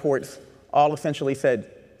other reports all essentially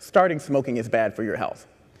said starting smoking is bad for your health.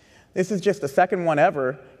 This is just the second one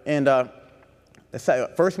ever, and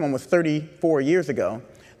the first one was 34 years ago,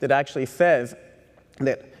 that actually says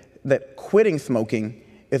that quitting smoking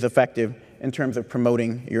is effective in terms of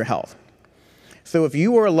promoting your health. So if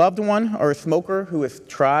you or a loved one or a smoker who has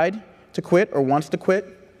tried to quit or wants to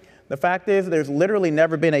quit, the fact is there's literally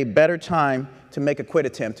never been a better time to make a quit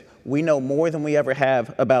attempt. We know more than we ever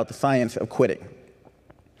have about the science of quitting.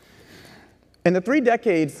 In the 3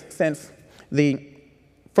 decades since the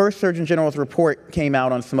first Surgeon General's report came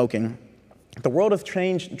out on smoking, the world has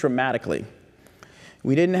changed dramatically.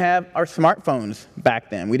 We didn't have our smartphones back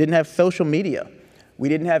then. We didn't have social media. We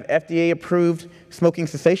didn't have FDA-approved smoking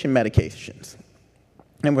cessation medications.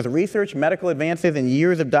 And with research, medical advances, and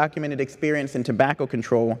years of documented experience in tobacco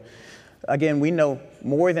control, again, we know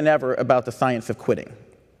more than ever about the science of quitting.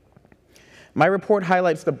 My report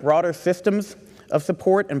highlights the broader systems of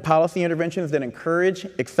support and policy interventions that encourage,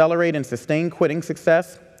 accelerate, and sustain quitting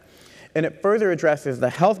success. And it further addresses the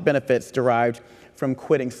health benefits derived from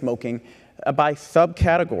quitting smoking by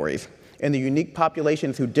subcategories and the unique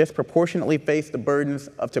populations who disproportionately face the burdens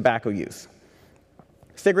of tobacco use.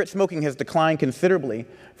 Cigarette smoking has declined considerably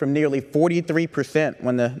from nearly 43%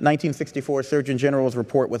 when the 1964 Surgeon General's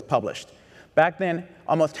report was published. Back then,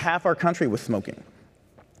 almost half our country was smoking.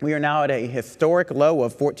 We are now at a historic low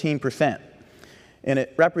of 14%, and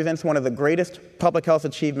it represents one of the greatest public health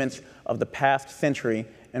achievements of the past century,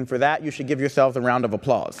 and for that, you should give yourselves a round of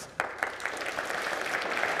applause.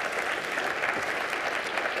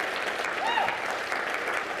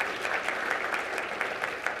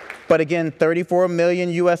 But again, 34 million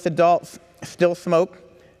U.S. adults still smoke.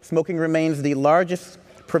 Smoking remains the largest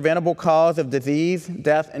preventable cause of disease,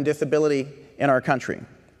 death, and disability in our country.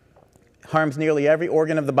 It harms nearly every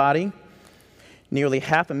organ of the body. Nearly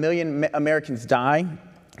 500,000 Americans die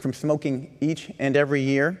from smoking each and every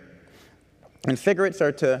year. And cigarettes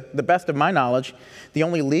are, to the best of my knowledge, the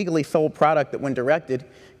only legally sold product that, when directed,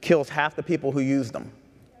 kills half the people who use them.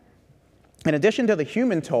 In addition to the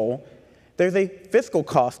human toll, there's a fiscal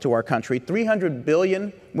cost to our country, $300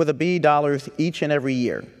 billion with a B dollars each and every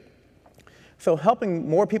year. So helping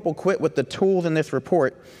more people quit with the tools in this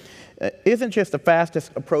report isn't just the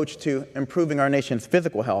fastest approach to improving our nation's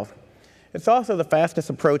physical health. It's also the fastest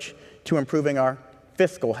approach to improving our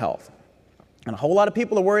fiscal health. And a whole lot of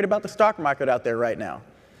people are worried about the stock market out there right now.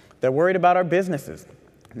 They're worried about our businesses.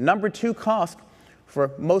 Number 2 cost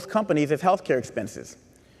for most companies is healthcare expenses.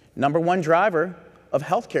 Number 1 driver of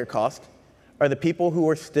healthcare costs are the people who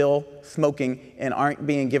are still smoking and aren't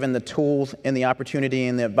being given the tools and the opportunity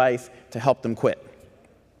and the advice to help them quit.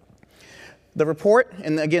 The report,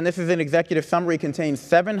 and again, this is an executive summary, contains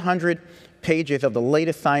 700 pages of the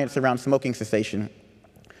latest science around smoking cessation,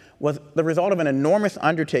 was the result of an enormous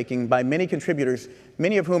undertaking by many contributors,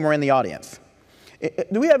 many of whom are in the audience.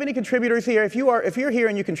 Do we have any contributors here? If you're here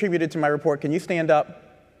and you contributed to my report, can you stand up?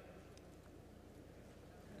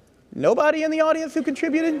 Nobody in the audience who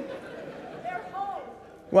contributed?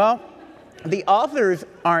 Well, the authors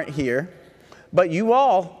aren't here, but you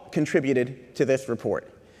all contributed to this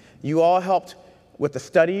report. You all helped with the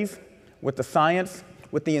studies, with the science,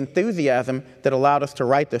 with the enthusiasm that allowed us to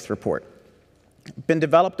write this report. Been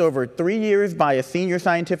developed over 3 years by a senior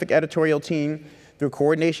scientific editorial team through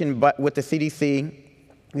coordination with the CDC,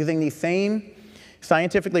 using the same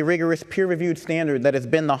scientifically rigorous peer-reviewed standard that has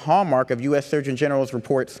been the hallmark of U.S. Surgeon General's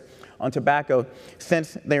reports on tobacco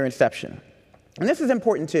since their inception. And this is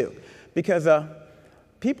important too, because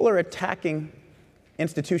people are attacking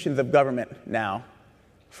institutions of government now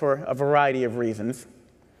for a variety of reasons.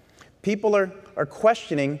 People are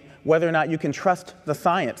questioning whether or not you can trust the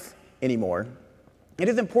science anymore. It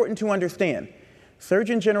is important to understand,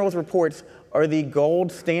 Surgeon General's reports are the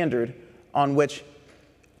gold standard on which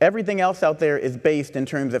everything else out there is based in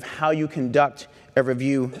terms of how you conduct a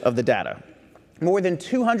review of the data. More than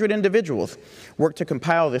 200 individuals worked to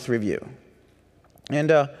compile this review. And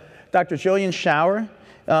Dr. Jillian Schauer,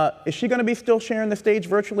 is she going to be still sharing the stage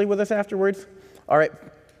virtually with us afterwards? All right,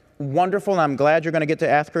 wonderful, and I'm glad you're going to get to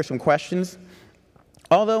ask her some questions.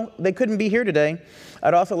 Although they couldn't be here today,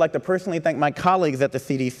 I'd also like to personally thank my colleagues at the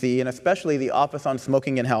CDC, and especially the Office on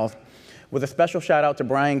Smoking and Health, with a special shout out to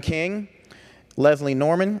Brian King, Leslie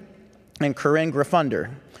Norman, and Corinne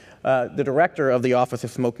Graffunder, the director of the Office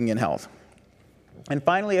of Smoking and Health. And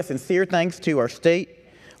finally, a sincere thanks to our state,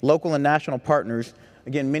 local, and national partners,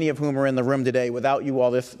 again, many of whom are in the room today. Without you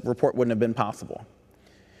all, this report wouldn't have been possible.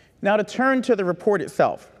 Now, to turn to the report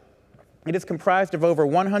itself, it is comprised of over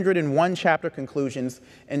 101 chapter conclusions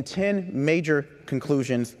and 10 major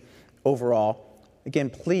conclusions overall. Again,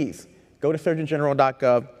 please go to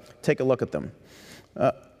surgeongeneral.gov, take a look at them.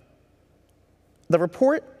 The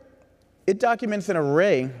report, it documents an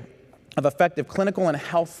array of effective clinical and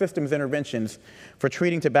health systems interventions for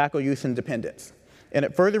treating tobacco use and dependence. And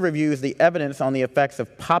it further reviews the evidence on the effects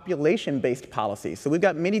of population-based policies. So we've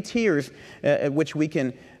got many tiers at which we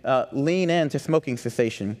can lean into smoking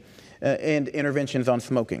cessation and interventions on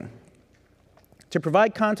smoking. To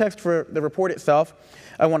provide context for the report itself,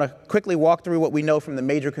 I want to quickly walk through what we know from the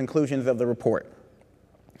major conclusions of the report.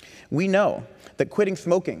 We know that quitting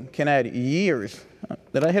smoking can add years.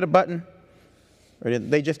 Did I hit a button? Or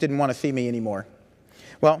they just didn't want to see me anymore?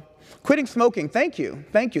 Well, quitting smoking, thank you.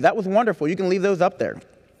 That was wonderful. You can leave those up there.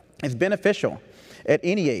 It's beneficial at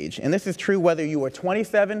any age, and this is true whether you are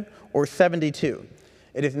 27 or 72.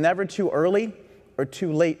 It is never too early or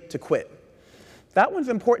too late to quit. That one's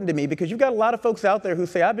important to me because you've got a lot of folks out there who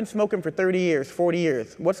say, I've been smoking for 30 years, 40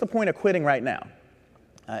 years. What's the point of quitting right now?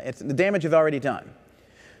 The damage is already done.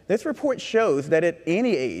 This report shows that at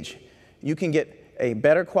any age, you can get a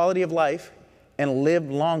better quality of life and live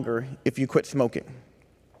longer if you quit smoking.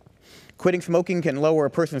 Quitting smoking can lower a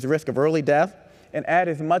person's risk of early death and add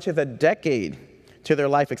as much as a decade to their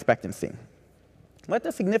life expectancy. Let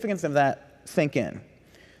the significance of that sink in.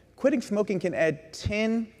 Quitting smoking can add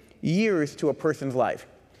 10 years to a person's life.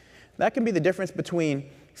 That can be the difference between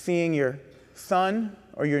seeing your son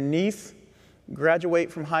or your niece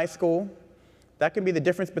graduate from high school. That can be the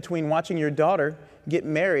difference between watching your daughter get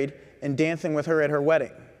married and dancing with her at her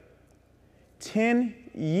wedding. 10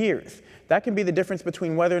 years. That can be the difference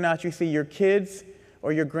between whether or not you see your kids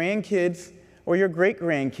or your grandkids or your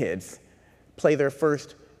great-grandkids play their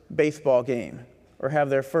first baseball game or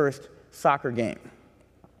have their first soccer game.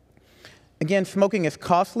 Again, smoking is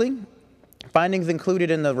costly. Findings included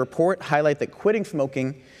in the report highlight that quitting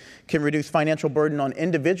smoking can reduce financial burden on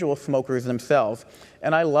individual smokers themselves.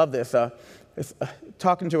 And I love this.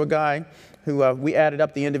 Talking to a guy who we added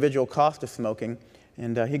up the individual cost of smoking,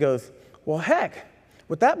 and he goes, well, heck,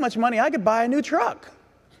 with that much money, I could buy a new truck.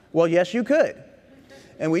 Well, yes, you could.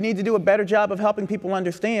 And we need to do a better job of helping people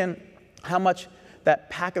understand how much that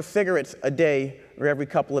pack of cigarettes a day or every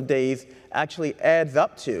couple of days actually adds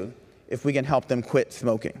up to if we can help them quit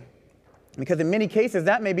smoking. Because in many cases,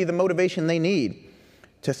 that may be the motivation they need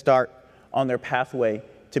to start on their pathway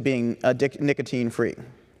to being nicotine-free.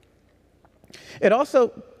 It also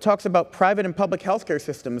talks about private and public healthcare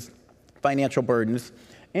systems' financial burdens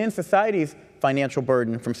and society's financial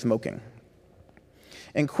burden from smoking.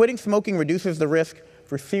 And quitting smoking reduces the risk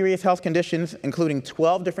for serious health conditions, including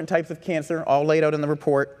 12 different types of cancer, all laid out in the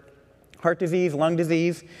report, heart disease, lung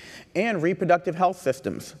disease, and reproductive health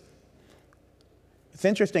systems. It's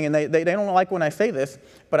interesting, and they don't like when I say this,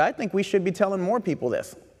 but I think we should be telling more people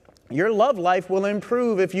this. Your love life will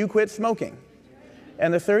improve if you quit smoking.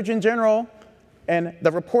 And the Surgeon General and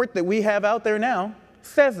the report that we have out there now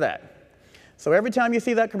says that. So every time you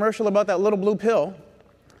see that commercial about that little blue pill,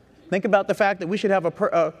 think about the fact that we should have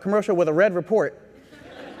a commercial with a red report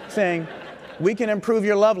saying, we can improve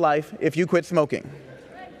your love life if you quit smoking.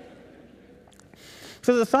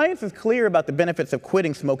 So the science is clear about the benefits of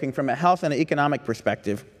quitting smoking from a health and an economic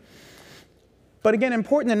perspective. But again,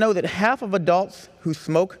 important to know that half of adults who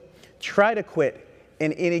smoke try to quit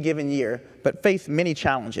in any given year, but face many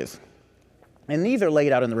challenges. And these are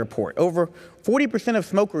laid out in the report. Over 40% of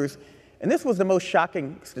smokers, and this was the most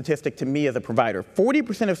shocking statistic to me as a provider,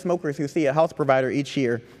 40% of smokers who see a health provider each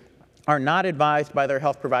year are not advised by their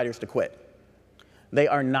health providers to quit. They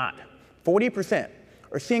are not. 40%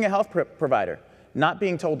 are seeing a health provider, not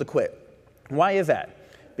being told to quit. Why is that?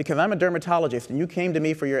 Because I'm a dermatologist and you came to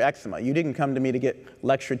me for your eczema. You didn't come to me to get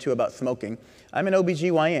lectured to about smoking. I'm an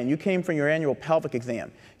OBGYN. You came for your annual pelvic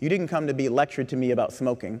exam. You didn't come to be lectured to me about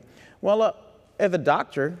smoking. Well, as a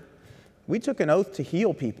doctor, we took an oath to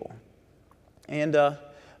heal people. And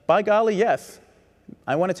by golly, yes,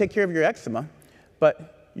 I want to take care of your eczema,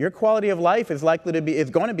 but your quality of life is going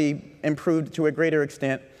to be improved to a greater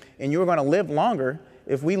extent, and you're going to live longer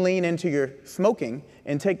if we lean into your smoking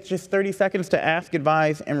and take just 30 seconds to ask,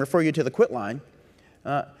 advise, and refer you to the quit line,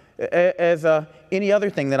 as any other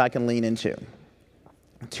thing that I can lean into.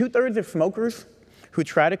 2/3 of smokers who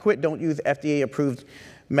try to quit don't use FDA-approved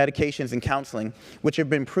medications and counseling, which have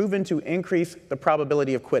been proven to increase the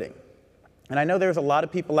probability of quitting. And I know there's a lot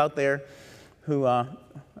of people out there who, well,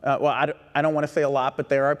 I don't want to say a lot, but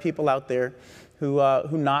there are people out there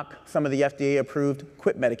who knock some of the FDA-approved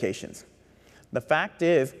quit medications. The fact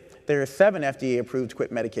is, there are 7 FDA-approved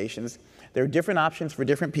quit medications. There are different options for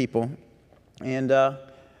different people, and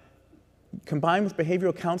combined with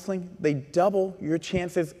behavioral counseling, they double your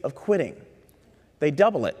chances of quitting. They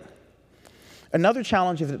double it. Another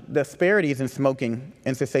challenge is that disparities in smoking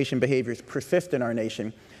and cessation behaviors persist in our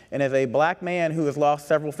nation. And as a black man who has lost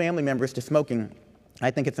several family members to smoking,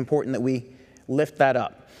 I think it's important that we lift that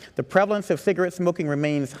up. The prevalence of cigarette smoking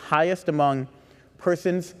remains highest among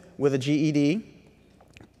persons with a GED,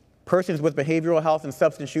 persons with behavioral health and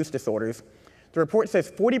substance use disorders. The report says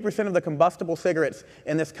 40% of the combustible cigarettes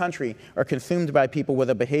in this country are consumed by people with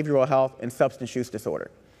a behavioral health and substance use disorder.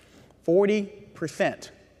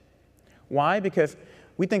 40%. Why? Because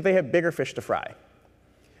we think they have bigger fish to fry.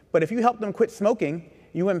 But if you help them quit smoking,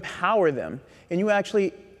 you empower them, and you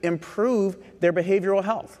actually improve their behavioral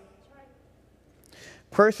health.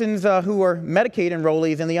 Persons who are Medicaid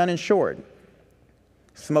enrollees and the uninsured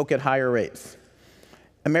smoke at higher rates.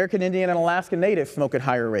 American Indian and Alaska Natives smoke at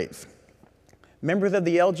higher rates. Members of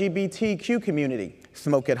the LGBTQ community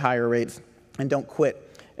smoke at higher rates and don't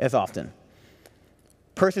quit as often.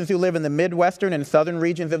 Persons who live in the Midwestern and southern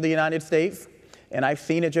regions of the United States, and I've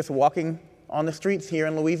seen it just walking on the streets here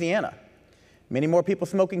in Louisiana. Many more people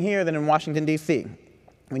smoking here than in Washington, D.C.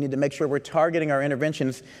 We need to make sure we're targeting our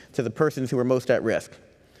interventions to the persons who are most at risk.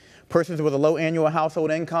 Persons with a low annual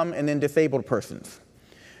household income, and then disabled persons.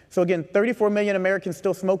 So again, 34 million Americans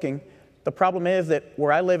still smoking. The problem is that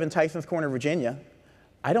where I live in Tysons Corner, Virginia,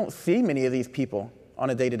 I don't see many of these people on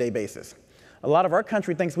a day-to-day basis. A lot of our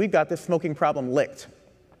country thinks we've got this smoking problem licked.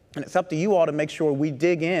 And it's up to you all to make sure we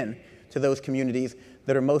dig in to those communities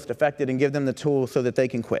that are most affected and give them the tools so that they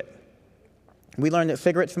can quit. We learned that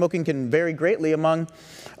cigarette smoking can vary greatly among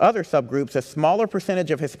other subgroups. A smaller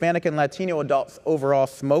percentage of Hispanic and Latino adults overall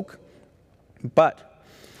smoke, but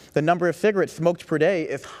the number of cigarettes smoked per day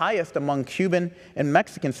is highest among Cuban and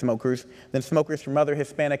Mexican smokers than smokers from other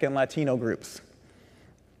Hispanic and Latino groups.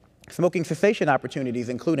 Smoking cessation opportunities,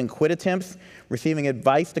 including quit attempts, receiving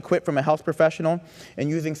advice to quit from a health professional, and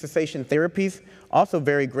using cessation therapies, also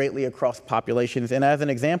vary greatly across populations. And as an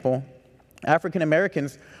example, African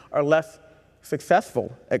Americans are less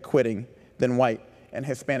successful at quitting than white and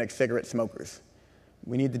Hispanic cigarette smokers.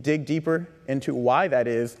 We need to dig deeper into why that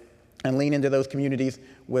is and lean into those communities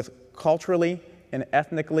with culturally and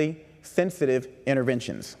ethnically sensitive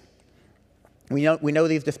interventions. We know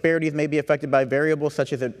these disparities may be affected by variables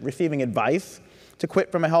such as receiving advice to quit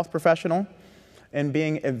from a health professional and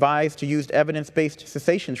being advised to use evidence-based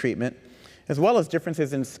cessation treatment, as well as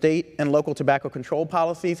differences in state and local tobacco control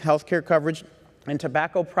policies, healthcare coverage, and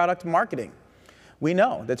tobacco product marketing. We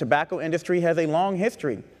know the tobacco industry has a long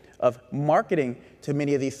history of marketing to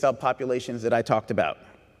many of these subpopulations that I talked about.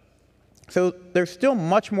 So there's still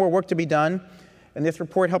much more work to be done, and this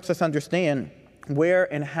report helps us understand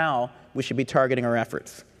where and how we should be targeting our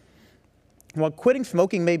efforts. While quitting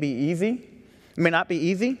smoking may not be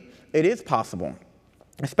easy, it is possible,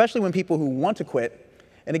 especially when people who want to quit,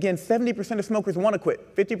 and again, 70% of smokers want to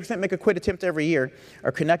quit, 50% make a quit attempt every year,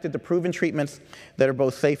 are connected to proven treatments that are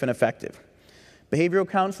both safe and effective. Behavioral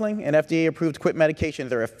counseling and FDA-approved quit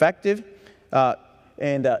medications are effective,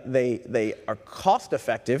 and they are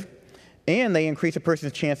cost-effective, and they increase a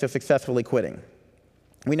person's chance of successfully quitting.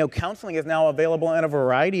 We know counseling is now available in a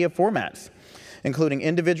variety of formats, including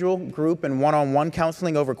individual, group, and one-on-one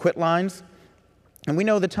counseling over quit lines. And we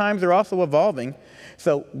know the times are also evolving,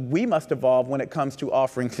 so we must evolve when it comes to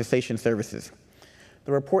offering cessation services.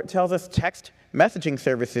 The report tells us text messaging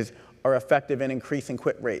services are effective in increasing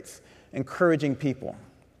quit rates, encouraging people,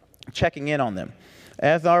 checking in on them,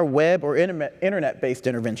 as are web or internet-based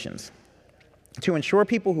interventions. To ensure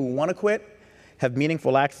people who want to quit have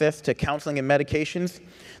meaningful access to counseling and medications,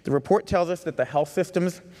 the report tells us that the health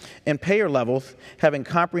systems and payer levels having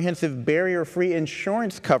comprehensive barrier-free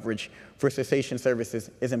insurance coverage for cessation services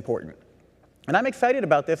is important. And I'm excited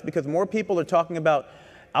about this because more people are talking about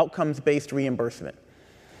outcomes-based reimbursement.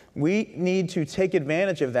 We need to take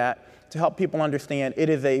advantage of that to help people understand it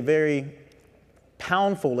is a very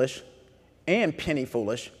pound-foolish and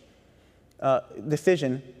penny-foolish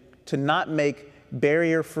decision to not make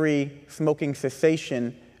barrier-free smoking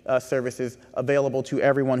cessation services available to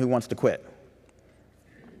everyone who wants to quit.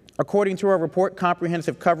 According to our report,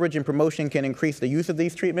 comprehensive coverage and promotion can increase the use of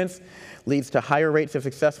these treatments, leads to higher rates of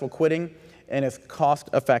successful quitting, and is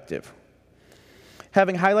cost-effective.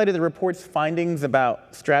 Having highlighted the report's findings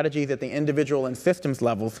about strategies at the individual and systems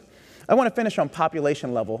levels, I want to finish on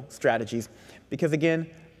population-level strategies because, again,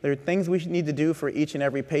 there are things we need to do for each and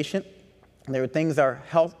every patient. There are things our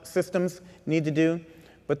health systems need to do,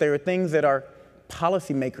 but there are things that our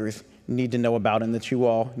policymakers need to know about and that you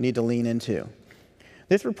all need to lean into.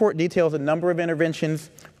 This report details a number of interventions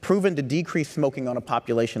proven to decrease smoking on a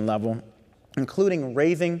population level, including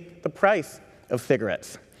raising the price of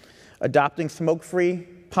cigarettes, adopting smoke-free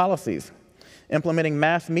policies, implementing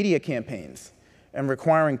mass media campaigns, and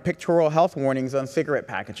requiring pictorial health warnings on cigarette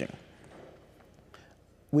packaging.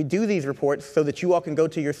 We do these reports so that you all can go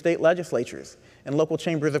to your state legislatures and local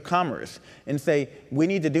chambers of commerce and say, we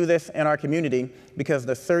need to do this in our community because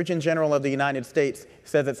the Surgeon General of the United States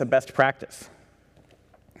says it's a best practice.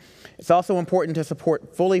 It's also important to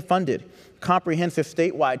support fully funded, comprehensive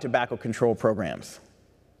statewide tobacco control programs.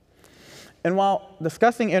 And while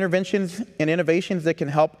discussing interventions and innovations that can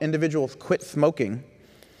help individuals quit smoking,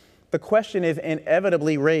 the question is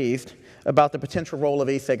inevitably raised about the potential role of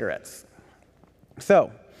e-cigarettes. So,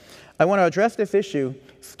 I want to address this issue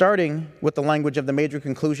starting with the language of the major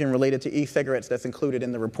conclusion related to e-cigarettes that's included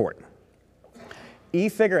in the report.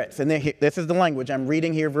 E-cigarettes, and this is the language I'm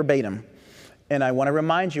reading here verbatim, and I want to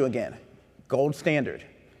remind you again, gold standard,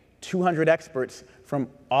 200 experts from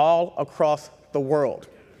all across the world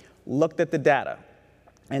looked at the data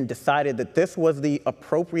and decided that this was the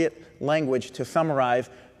appropriate language to summarize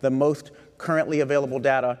the most currently available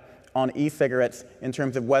data on e-cigarettes in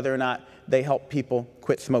terms of whether or not they help people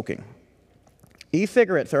quit smoking.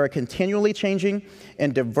 E-cigarettes are a continually changing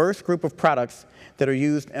and diverse group of products that are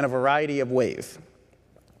used in a variety of ways.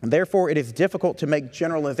 Therefore, it is difficult to make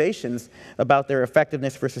generalizations about their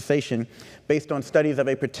effectiveness for cessation based on studies of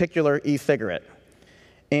a particular e-cigarette.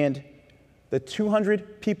 And the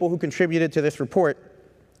 200 people who contributed to this report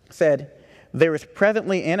said, there is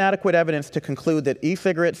presently inadequate evidence to conclude that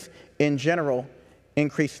e-cigarettes in general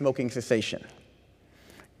increase smoking cessation.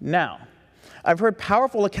 Now, I've heard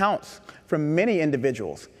powerful accounts from many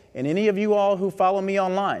individuals, and any of you all who follow me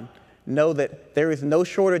online know that there is no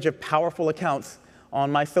shortage of powerful accounts on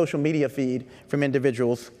my social media feed from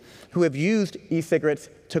individuals who have used e-cigarettes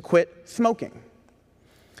to quit smoking.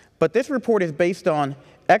 But this report is based on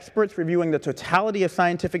experts reviewing the totality of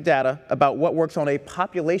scientific data about what works on a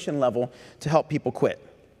population level to help people quit.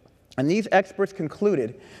 And these experts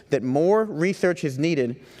concluded that more research is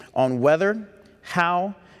needed on whether,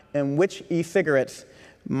 how, and which e-cigarettes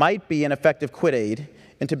might be an effective quit aid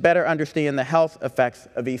and to better understand the health effects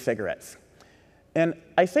of e-cigarettes. And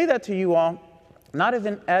I say that to you all not as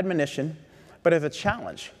an admonition, but as a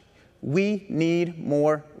challenge. We need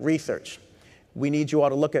more research. We need you all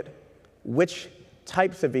to look at which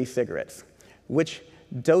types of e-cigarettes, which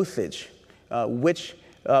dosage, which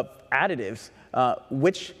additives,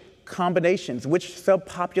 which combinations, which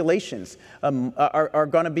subpopulations are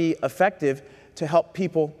going to be effective to help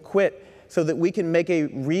people quit, so that we can make a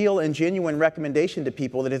real and genuine recommendation to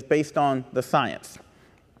people that is based on the science.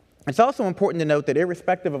 It's also important to note that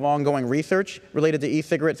irrespective of ongoing research related to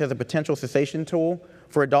e-cigarettes as a potential cessation tool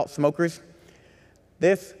for adult smokers,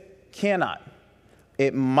 this cannot,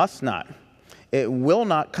 it must not, it will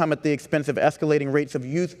not come at the expense of escalating rates of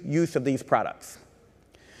use of these products.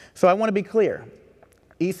 So I want to be clear.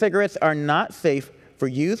 E-cigarettes are not safe for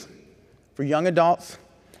youth, for young adults,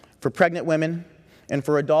 for pregnant women, and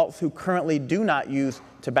for adults who currently do not use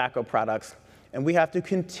tobacco products. And we have to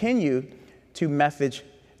continue to message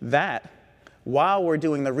that while we're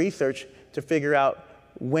doing the research to figure out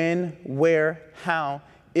when, where, how,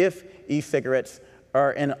 if e-cigarettes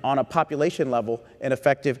are on a population level an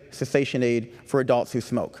effective cessation aid for adults who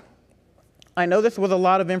smoke. I know this was a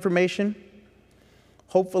lot of information.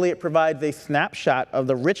 Hopefully it provides a snapshot of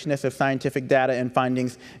the richness of scientific data and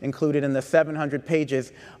findings included in the 700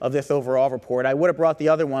 pages of this overall report. I would have brought the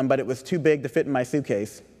other one, but it was too big to fit in my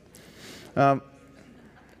suitcase.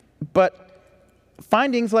 But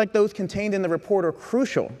findings like those contained in the report are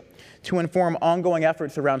crucial to inform ongoing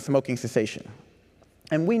efforts around smoking cessation.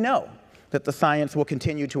 And we know that the science will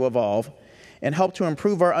continue to evolve and help to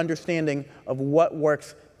improve our understanding of what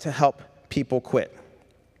works to help people quit.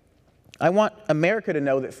 I want America to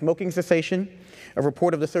know that smoking cessation, a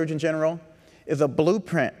report of the Surgeon General, is a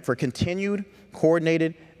blueprint for continued,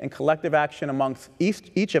 coordinated, and collective action amongst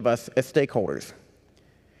each of us as stakeholders.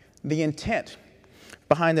 The intent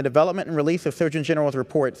behind the development and release of Surgeon General's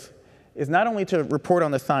reports is not only to report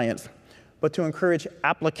on the science, but to encourage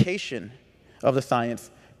application of the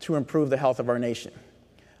science to improve the health of our nation.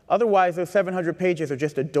 Otherwise, those 700 pages are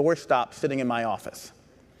just a doorstop sitting in my office.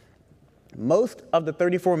 Most of the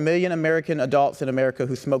 34 million American adults in America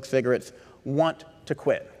who smoke cigarettes want to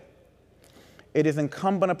quit. It is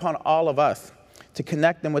incumbent upon all of us to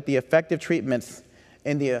connect them with the effective treatments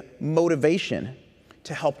and the motivation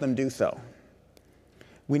to help them do so.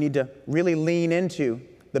 We need to really lean into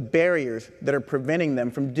the barriers that are preventing them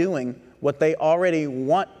from doing what they already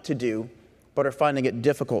want to do, but are finding it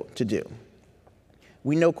difficult to do.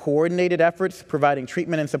 We know coordinated efforts providing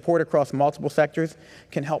treatment and support across multiple sectors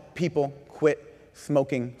can help people quit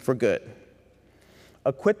smoking for good.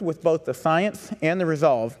 Equipped with both the science and the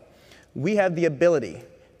resolve, we have the ability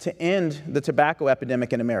to end the tobacco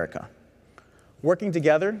epidemic in America. Working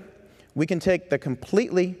together, we can take the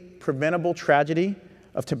completely preventable tragedy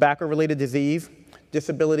of tobacco-related disease,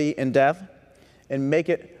 disability, and death, and make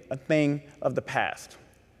it a thing of the past,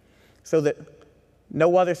 so that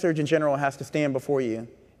no other Surgeon General has to stand before you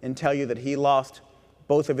and tell you that he lost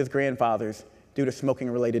both of his grandfathers due to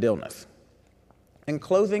smoking-related illness. In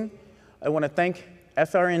closing, I want to thank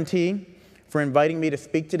SRNT for inviting me to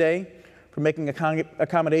speak today, for making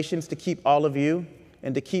accommodations to keep all of you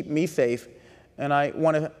and to keep me safe. And I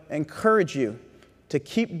want to encourage you to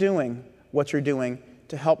keep doing what you're doing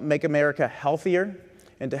to help make America healthier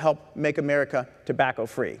and to help make America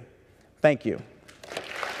tobacco-free. Thank you.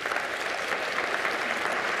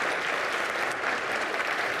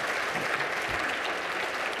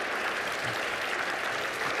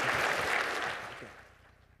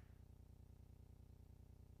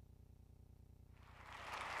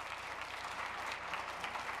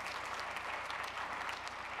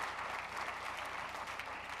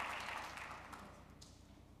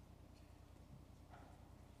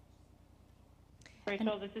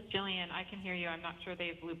 Rachel, this is Jillian. I can hear you. I'm not sure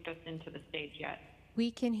they've looped us into the stage yet. We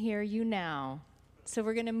can hear you now. So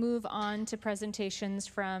we're going to move on to presentations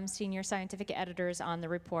from senior scientific editors on the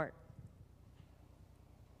report.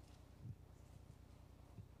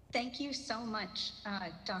 Thank you so much,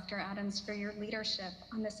 Dr. Adams, for your leadership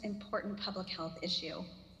on this important public health issue.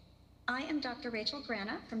 I am Dr. Rachel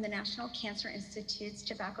Grana from the National Cancer Institute's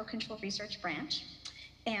Tobacco Control Research Branch.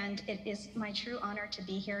 And it is my true honor to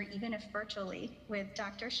be here, even if virtually, with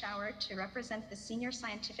Dr. Schauer to represent the senior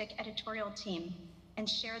scientific editorial team and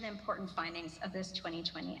share the important findings of this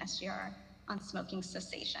 2020 SGR on smoking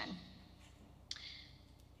cessation.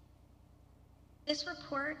 This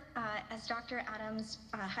report, as Dr. Adams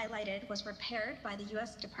highlighted, was prepared by the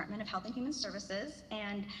U.S. Department of Health and Human Services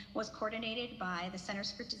and was coordinated by the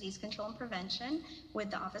Centers for Disease Control and Prevention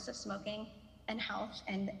with the Office of Smoking and Health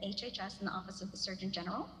and the HHS and the Office of the Surgeon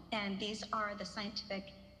General. And these are the scientific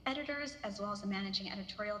editors as well as the managing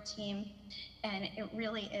editorial team. And it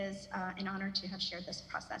really is an honor to have shared this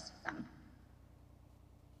process with them.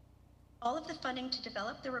 All of the funding to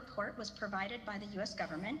develop the report was provided by the US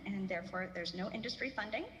government, and therefore there's no industry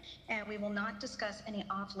funding, and we will not discuss any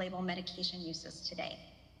off-label medication uses today.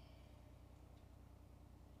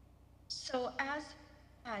 So as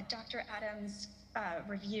Dr. Adams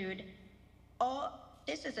reviewed,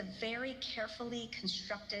 this is a very carefully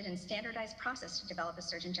constructed and standardized process to develop a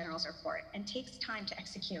Surgeon General's report and takes time to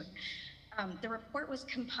execute. The report was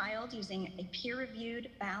compiled using a peer-reviewed,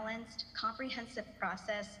 balanced, comprehensive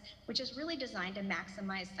process, which is really designed to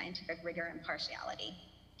maximize scientific rigor and impartiality.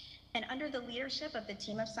 And under the leadership of the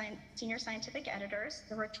team of senior scientific editors,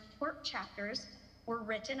 the report chapters were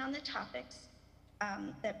written on the topics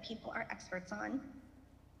that people are experts on.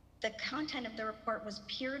 The content of the report was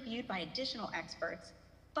peer-reviewed by additional experts.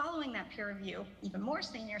 Following that peer review, even more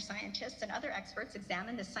senior scientists and other experts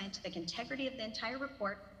examined the scientific integrity of the entire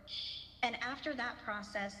report. And after that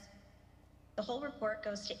process, the whole report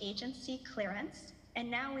goes to agency clearance.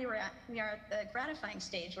 And now we are at the gratifying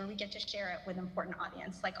stage where we get to share it with an important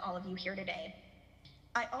audience like all of you here today.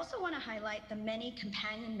 I also want to highlight the many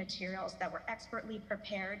companion materials that were expertly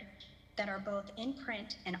prepared that are both in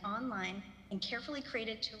print and online and carefully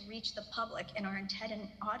created to reach the public and our intended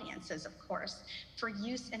audiences, of course, for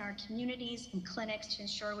use in our communities and clinics to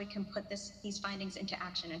ensure we can put these findings into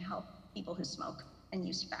action and help people who smoke and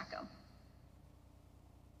use tobacco.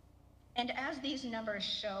 And as these numbers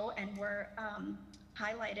show and were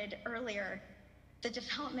highlighted earlier, the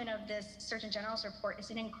development of this Surgeon General's report is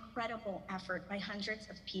an incredible effort by hundreds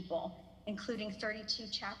of people, including 32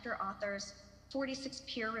 chapter authors, 46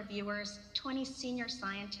 peer reviewers, 20 senior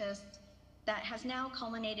scientists, that has now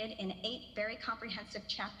culminated in 8 very comprehensive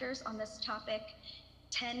chapters on this topic,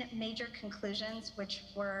 10 major conclusions, which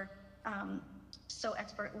were so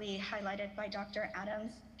expertly highlighted by Dr.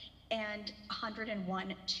 Adams, and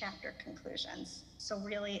 101 chapter conclusions. So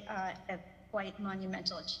really a quite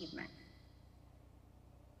monumental achievement.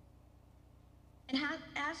 And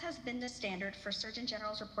as has been the standard for Surgeon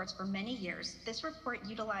General's reports for many years, this report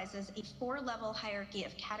utilizes a 4-level hierarchy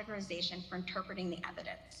of categorization for interpreting the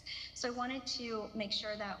evidence. So I wanted to make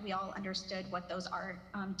sure that we all understood what those are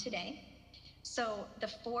today. So the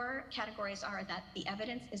 4 categories are that the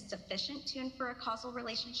evidence is sufficient to infer a causal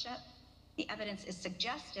relationship, the evidence is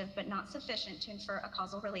suggestive but not sufficient to infer a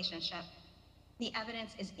causal relationship, the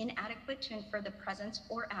evidence is inadequate to infer the presence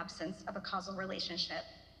or absence of a causal relationship,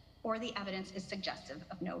 or the evidence is suggestive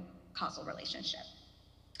of no causal relationship.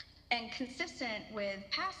 And consistent with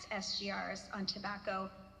past SGRs on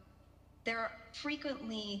tobacco, there are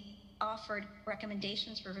frequently offered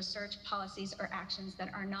recommendations for research, policies, or actions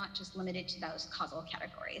that are not just limited to those causal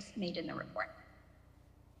categories made in the report.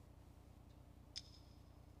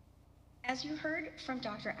 As you heard from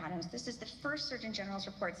Dr. Adams, this is the first Surgeon General's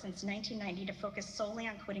report since 1990 to focus solely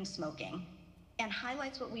on quitting smoking, and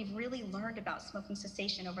highlights what we've really learned about smoking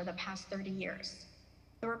cessation over the past 30 years.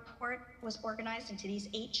 The report was organized into these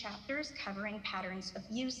 8 chapters covering patterns of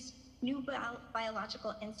use, new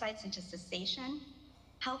biological insights into cessation,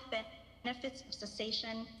 health benefits of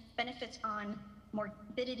cessation, benefits on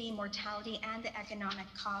morbidity, mortality, and the economic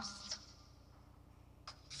costs,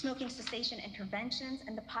 smoking cessation interventions,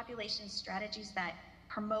 and the population strategies that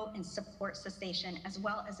promote and support cessation, as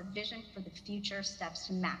well as a vision for the future steps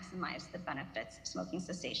to maximize the benefits of smoking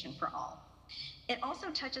cessation for all. It also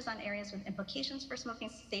touches on areas with implications for smoking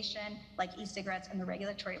cessation, like e-cigarettes, and the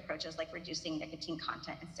regulatory approaches like reducing nicotine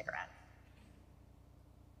content in cigarettes.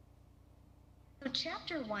 So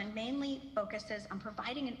Chapter 1 mainly focuses on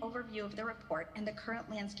providing an overview of the report and the current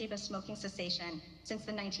landscape of smoking cessation since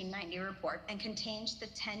the 1990 report, and contains the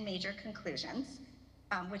 10 major conclusions,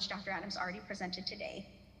 which Dr. Adams already presented today.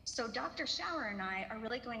 So Dr. Schauer and I are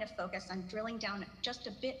really going to focus on drilling down just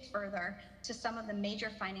a bit further to some of the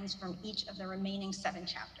major findings from each of the remaining 7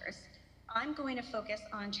 chapters. I'm going to focus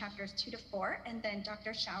on chapters 2 to 4, and then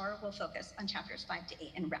Dr. Schauer will focus on chapters 5 to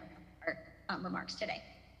 8 and wrap up our remarks today.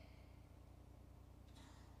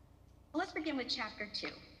 Let's begin with Chapter 2.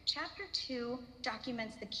 Chapter 2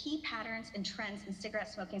 documents the key patterns and trends in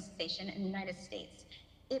cigarette smoking cessation in the United States.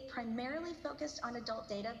 It primarily focused on adult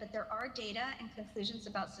data, but there are data and conclusions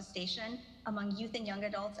about cessation among youth and young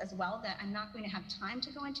adults as well that I'm not going to have time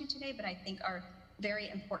to go into today, but I think are very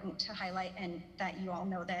important to highlight, and that you all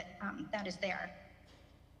know that that is there.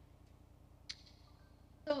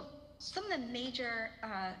 So some of the major,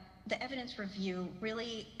 the evidence review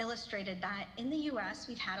really illustrated that in the US,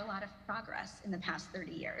 we've had a lot of progress in the past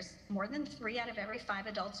 30 years. More than 3 out of every 5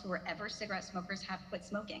 adults who were ever cigarette smokers have quit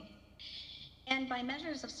smoking. And by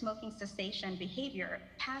measures of smoking cessation behavior,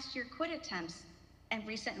 past year quit attempts and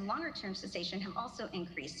recent and longer term cessation have also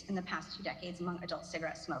increased in the past 2 decades among adult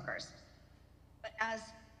cigarette smokers. But as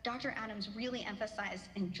Dr. Adams really emphasized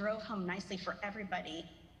and drove home nicely for everybody,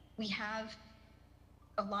 we have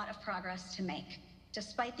a lot of progress to make.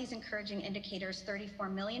 Despite these encouraging indicators, 34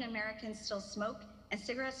 million Americans still smoke, and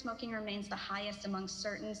cigarette smoking remains the highest among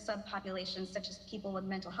certain subpopulations, such as people with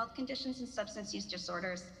mental health conditions and substance use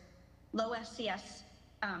disorders, low FCS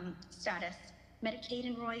status,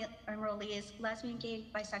 Medicaid enrollees, lesbian, gay,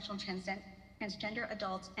 bisexual, and transgender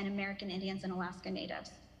adults, and American Indians and Alaska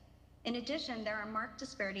Natives. In addition, there are marked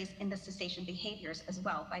disparities in the cessation behaviors as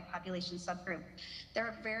well by population subgroup. There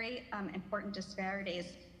are very important disparities,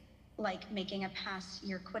 like making a past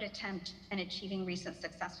year quit attempt and achieving recent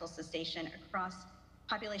successful cessation across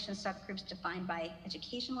population subgroups defined by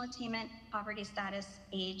educational attainment, poverty status,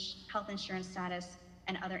 age, health insurance status,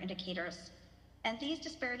 and other indicators. And these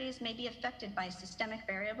disparities may be affected by systemic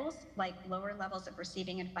variables like lower levels of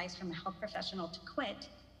receiving advice from a health professional to quit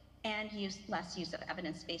and less use of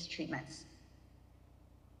evidence-based treatments.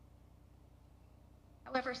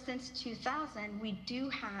 However, since 2000, we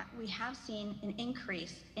have seen an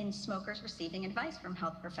increase in smokers receiving advice from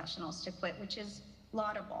health professionals to quit, which is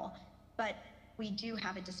laudable, but we do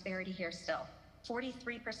have a disparity here still.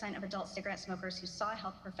 43% of adult cigarette smokers who saw a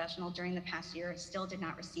health professional during the past year still did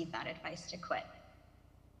not receive that advice to quit.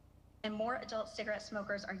 And more adult cigarette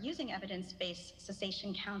smokers are using evidence-based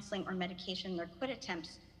cessation counseling or medication in their quit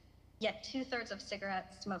attempts, yet 2/3 of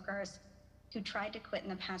cigarette smokers who tried to quit in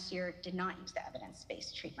the past year did not use the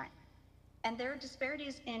evidence-based treatment. And there are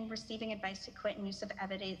disparities in receiving advice to quit and use of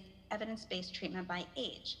evidence-based treatment by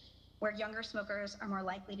age. Where younger smokers are more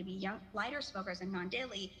likely to be lighter smokers and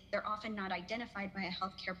non-daily, they're often not identified by a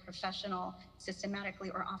healthcare professional systematically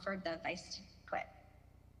or offered the advice to quit.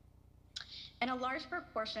 And a large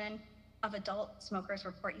proportion of adult smokers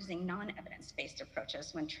report using non-evidence-based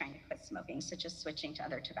approaches when trying to quit smoking, such as switching to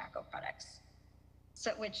other tobacco products.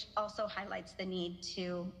 So, which also highlights the need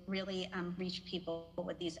to really reach people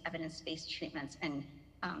with these evidence-based treatments. And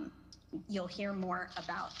you'll hear more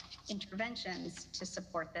about interventions to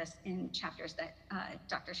support this in chapters that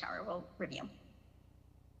Dr. Schauer will review.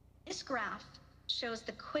 This graph shows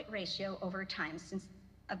the quit ratio over time since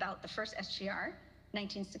about the first SGR,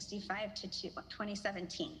 1965 to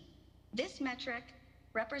 2017. This metric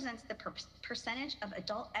represents the percentage of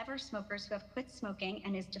adult ever smokers who have quit smoking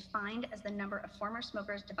and is defined as the number of former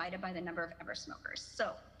smokers divided by the number of ever smokers.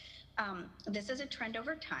 So this is a trend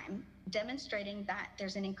over time, demonstrating that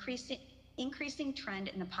there's an increasing trend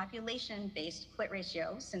in the population-based quit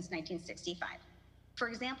ratio since 1965. For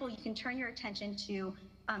example, you can turn your attention to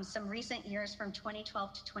some recent years from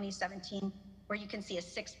 2012 to 2017, where you can see a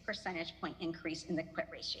 6 percentage point increase in the quit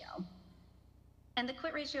ratio. And the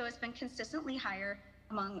quit ratio has been consistently higher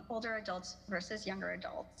among older adults versus younger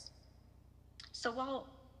adults. So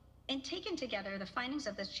taken together, the findings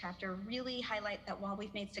of this chapter really highlight that while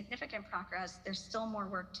we've made significant progress, there's still more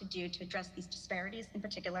work to do to address these disparities, in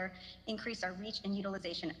particular, increase our reach and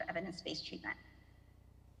utilization of evidence-based treatment.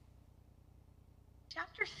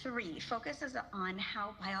 Chapter 3 focuses on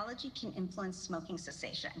how biology can influence smoking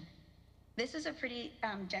cessation. This is a pretty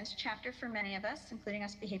dense chapter for many of us, including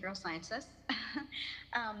us behavioral scientists.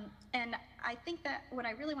 And I think that what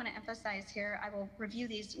I really want to emphasize here, I will review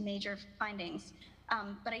these major findings,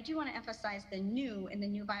 but I do want to emphasize the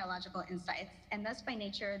new biological insights. And thus, by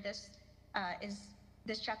nature, this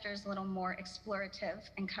chapter is a little more explorative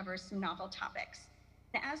and covers some novel topics.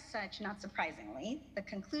 And as such, not surprisingly, the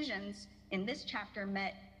conclusions in this chapter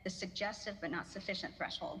met the suggestive but not sufficient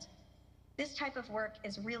threshold. This type of work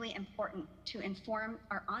is really important to inform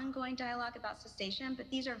our ongoing dialogue about cessation, but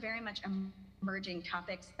these are very much emerging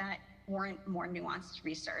topics that warrant more nuanced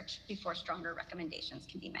research before stronger recommendations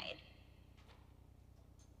can be made.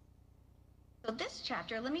 So this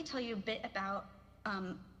chapter, let me tell you a bit about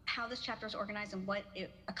how this chapter is organized and what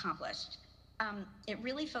it accomplished. It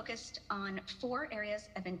really focused on 4 areas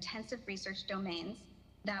of intensive research domains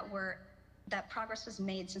that progress was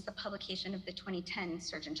made since the publication of the 2010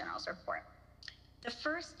 Surgeon General's report. The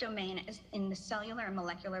first domain is in the cellular and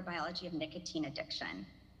molecular biology of nicotine addiction.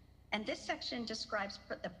 And this section describes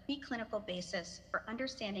the preclinical basis for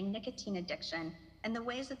understanding nicotine addiction and the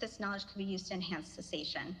ways that this knowledge can be used to enhance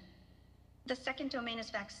cessation. The second domain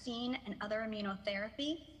is vaccine and other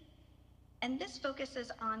immunotherapy. And this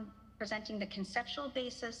focuses on presenting the conceptual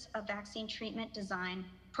basis of vaccine treatment design,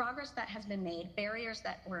 progress that has been made, barriers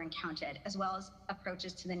that were encountered, as well as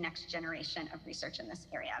approaches to the next generation of research in this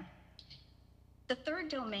area. The third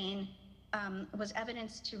domain was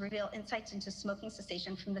evidence to reveal insights into smoking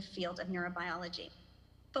cessation from the field of neurobiology,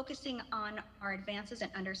 focusing on our advances in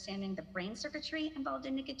understanding the brain circuitry involved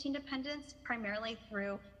in nicotine dependence, primarily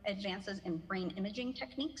through advances in brain imaging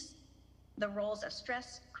techniques, the roles of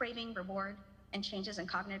stress, craving, reward, and changes in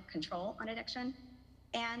cognitive control on addiction,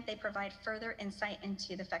 and they provide further insight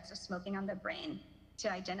into the effects of smoking on the brain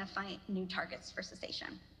to identify new targets for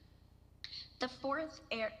cessation. The fourth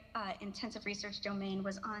intensive research domain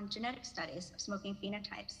was on genetic studies of smoking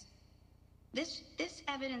phenotypes. This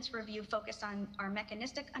evidence review focused on our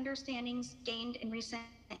mechanistic understandings gained in recent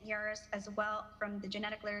years, as well from the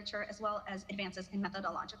genetic literature, as well as advances in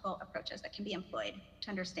methodological approaches that can be employed to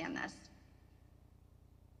understand this.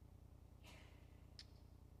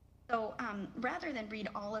 So rather than read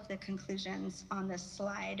all of the conclusions on this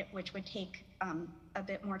slide, which would take a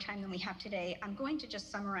bit more time than we have today, I'm going to just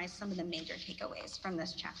summarize some of the major takeaways from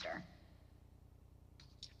this chapter.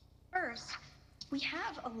 First, we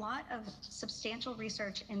have a lot of substantial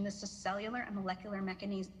research in the cellular and molecular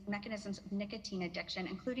mechanisms of nicotine addiction,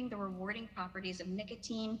 including the rewarding properties of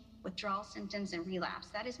nicotine, withdrawal symptoms, and relapse.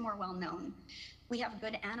 That is more well known. We have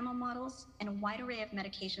good animal models and a wide array of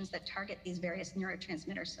medications that target these various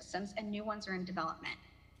neurotransmitter systems, and new ones are in development.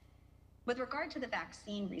 With regard to the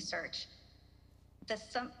vaccine research,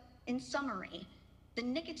 in summary, the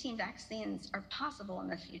nicotine vaccines are possible in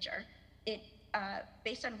the future.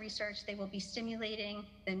 Based on research, they will be stimulating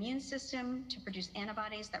the immune system to produce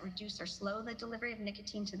antibodies that reduce or slow the delivery of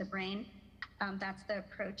nicotine to the brain. That's the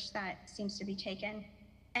approach that seems to be taken.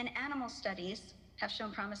 And animal studies have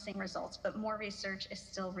shown promising results, but more research is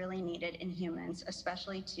still really needed in humans,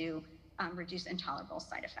 especially to reduce intolerable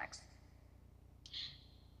side effects.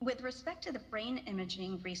 With respect to the brain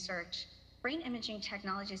imaging research, brain imaging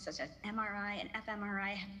technologies such as MRI and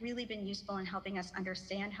fMRI have really been useful in helping us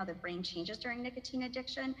understand how the brain changes during nicotine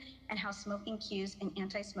addiction and how smoking cues and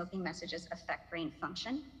anti-smoking messages affect brain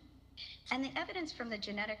function. And the evidence from the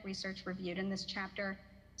genetic research reviewed in this chapter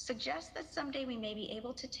suggests that someday we may be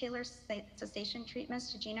able to tailor cessation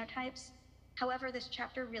treatments to genotypes. However, this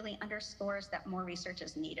chapter really underscores that more research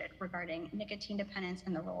is needed regarding nicotine dependence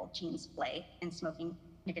and the role genes play in smoking,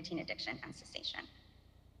 nicotine addiction, and cessation.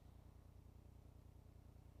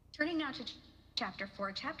 Turning now to chapter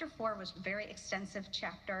 4. Chapter 4 was a very extensive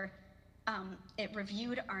chapter. It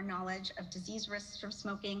reviewed our knowledge of disease risks from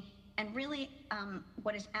smoking, and really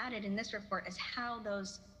what is added in this report is how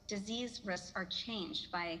those disease risks are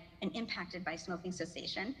changed by and impacted by smoking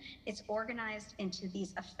cessation. It's organized into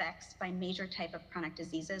these effects by major type of chronic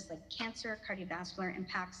diseases like cancer, cardiovascular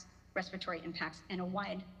impacts, respiratory impacts, and a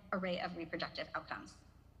wide array of reproductive outcomes.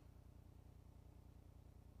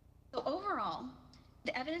 So overall,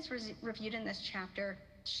 the evidence reviewed in this chapter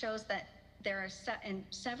shows that there are in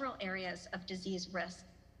several areas of disease risk,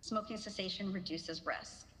 smoking cessation reduces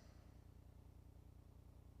risk.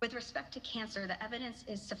 With respect to cancer, the evidence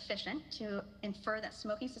is sufficient to infer that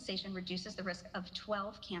smoking cessation reduces the risk of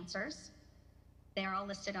 12 cancers. They are all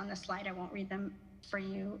listed on the slide. I won't read them for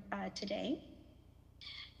you today.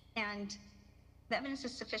 And the evidence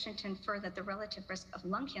is sufficient to infer that the relative risk of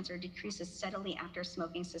lung cancer decreases steadily after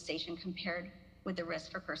smoking cessation compared with the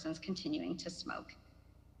risk for persons continuing to smoke.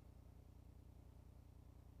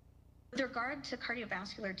 With regard to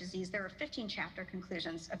cardiovascular disease, there are 15 chapter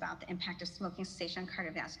conclusions about the impact of smoking cessation on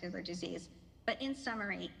cardiovascular disease. But in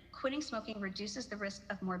summary, quitting smoking reduces the risk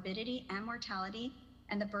of morbidity and mortality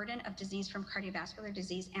and the burden of disease from cardiovascular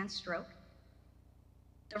disease and stroke.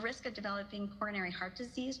 The risk of developing coronary heart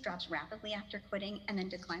disease drops rapidly after quitting and then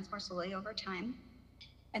declines more slowly over time.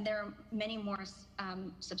 And there are many more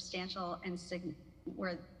substantial and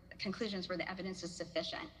conclusions where the evidence is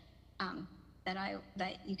sufficient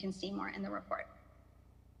that you can see more in the report.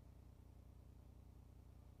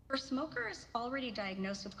 For smokers already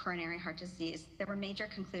diagnosed with coronary heart disease, there were major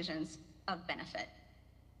conclusions of benefit.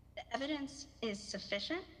 The evidence is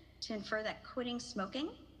sufficient to infer that quitting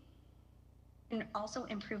smoking can also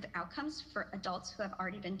improve outcomes for adults who have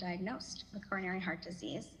already been diagnosed with coronary heart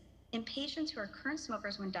disease. In patients who are current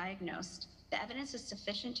smokers when diagnosed, the evidence is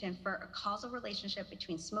sufficient to infer a causal relationship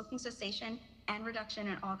between smoking cessation and reduction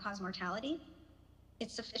in all-cause mortality.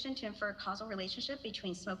 It's sufficient to infer a causal relationship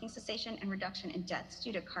between smoking cessation and reduction in deaths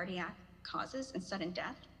due to cardiac causes and sudden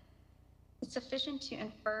death. It's sufficient to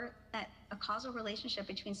infer that a causal relationship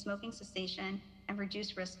between smoking cessation and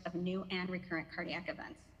reduced risk of new and recurrent cardiac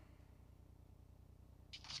events.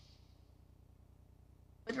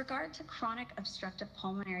 With regard to chronic obstructive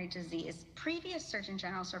pulmonary disease, previous Surgeon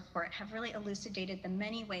General's report have really elucidated the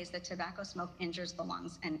many ways that tobacco smoke injures the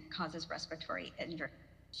lungs and causes respiratory injury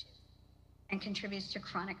and contributes to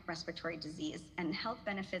chronic respiratory disease and health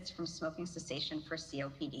benefits from smoking cessation for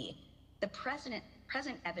COPD. The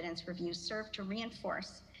present evidence reviews serve to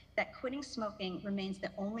reinforce that quitting smoking remains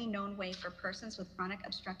the only known way for persons with chronic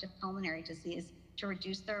obstructive pulmonary disease to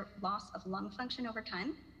reduce their loss of lung function over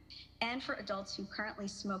time, and for adults who currently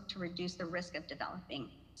smoke to reduce the risk of developing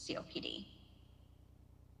COPD.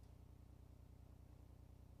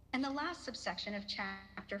 And the last subsection of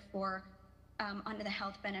chapter 4 under the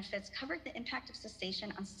health benefits covered the impact of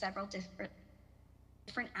cessation on several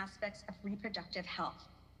different aspects of reproductive health,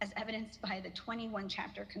 as evidenced by the 21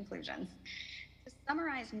 chapter conclusions. To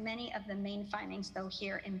summarize many of the main findings, though,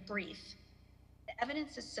 here in brief, the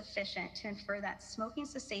evidence is sufficient to infer that smoking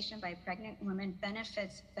cessation by pregnant women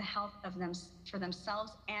benefits the health of them for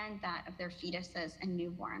themselves and that of their fetuses and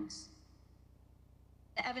newborns.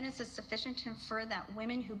 The evidence is sufficient to infer that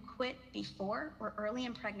women who quit before or early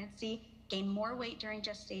in pregnancy gain more weight during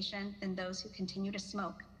gestation than those who continue to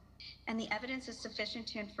smoke. And the evidence is sufficient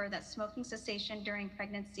to infer that smoking cessation during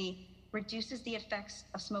pregnancy reduces the effects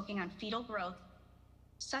of smoking on fetal growth,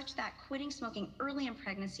 such that quitting smoking early in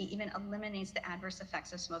pregnancy even eliminates the adverse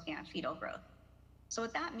effects of smoking on fetal growth. So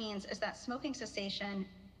what that means is that smoking cessation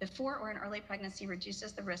before or in early pregnancy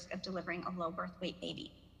reduces the risk of delivering a low birth weight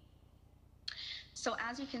baby. So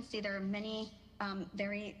as you can see, there are many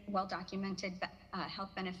very well-documented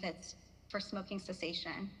health benefits for smoking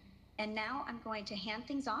cessation. And now I'm going to hand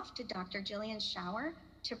things off to Dr. Jillian Schauer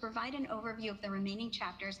to provide an overview of the remaining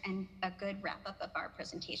chapters and a good wrap-up of our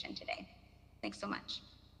presentation today. Thanks so much.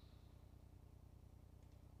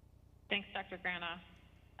 Thanks, Dr. Grana.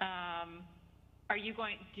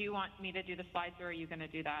 Do you want me to do the slides, or are you going to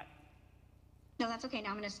do that? No, that's okay. Now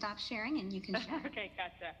I'm going to stop sharing and you can share. Okay,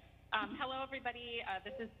 gotcha. Hello, everybody.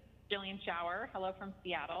 This is Jillian Schauer. Hello from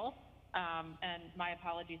Seattle. And my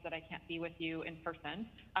apologies that I can't be with you in person.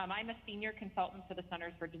 I'm a senior consultant to the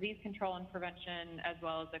Centers for Disease Control and Prevention, as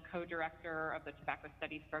well as a co-director of the Tobacco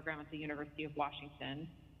Studies program at the University of Washington.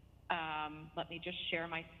 Let me just share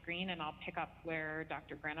my screen and I'll pick up where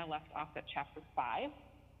Dr. Grana left off at chapter 5.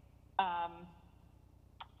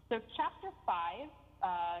 So chapter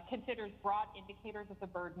 5 considers broad indicators of the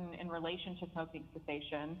burden in relation to smoking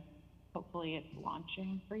cessation. Hopefully it's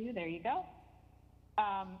launching for you. There you go.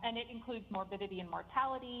 And it includes morbidity and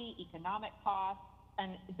mortality, economic costs,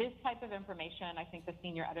 and this type of information, I think the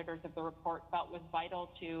senior editors of the report felt was vital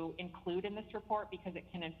to include in this report because it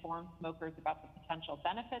can inform smokers about the potential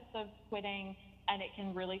benefits of quitting, and it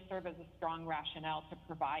can really serve as a strong rationale to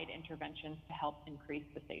provide interventions to help increase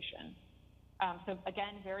cessation. So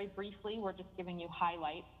again, very briefly, we're just giving you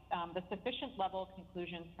highlights. The sufficient level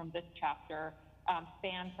conclusions from this chapter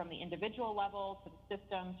span from the individual level to the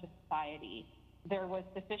system to society. There was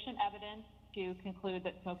sufficient evidence to conclude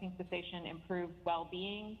that smoking cessation improves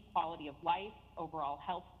well-being, quality of life, overall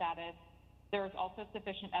health status. There is also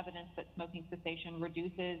sufficient evidence that smoking cessation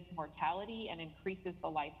reduces mortality and increases the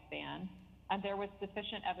lifespan. And there was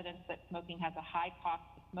sufficient evidence that smoking has a high cost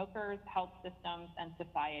to smokers, health systems, and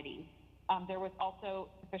society. There was also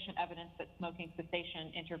sufficient evidence that smoking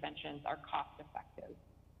cessation interventions are cost-effective.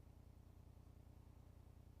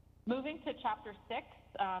 Moving to chapter 6.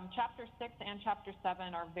 Chapter 6 and chapter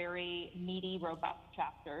 7 are very meaty, robust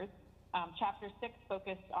chapters. Chapter 6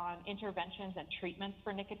 focused on interventions and treatments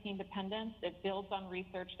for nicotine dependence. It builds on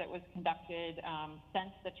research that was conducted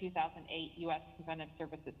since the 2008 U.S. Preventive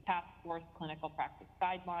Services Task Force Clinical Practice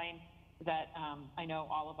Guideline that I know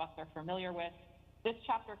all of us are familiar with. This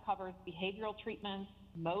chapter covers behavioral treatments,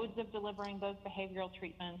 modes of delivering those behavioral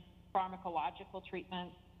treatments, pharmacological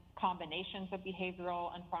treatments, combinations of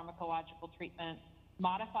behavioral and pharmacological treatment,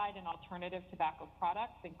 modified and alternative tobacco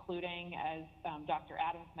products, including, as Dr.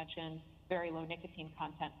 Adams mentioned, very low nicotine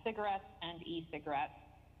content cigarettes and e-cigarettes.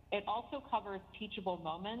 It also covers teachable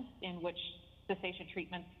moments in which cessation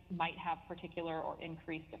treatments might have particular or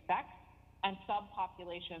increased effects, and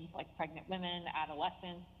subpopulations like pregnant women,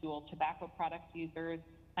 adolescents, dual tobacco product users,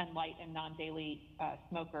 and light and non-daily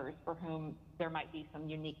smokers for whom there might be some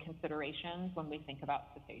unique considerations when we think about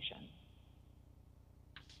cessation.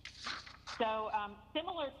 So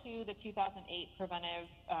similar to the 2008 Preventive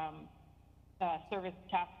Service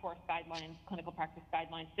Task Force Guidelines, Clinical Practice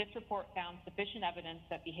Guidelines, this report found sufficient evidence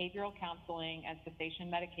that behavioral counseling and cessation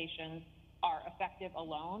medications are effective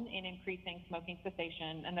alone in increasing smoking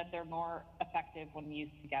cessation and that they're more effective when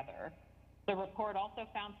used together. The report also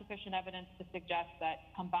found sufficient evidence to suggest that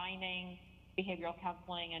combining behavioral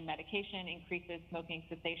counseling and medication increases smoking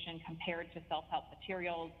cessation compared to self-help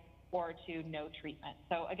materials or to no treatment.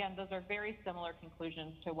 So again, those are very similar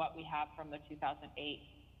conclusions to what we have from the 2008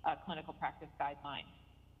 Clinical Practice Guidelines.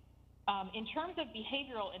 In terms of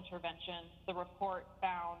behavioral interventions, the report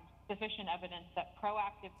found sufficient evidence that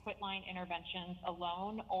proactive quitline interventions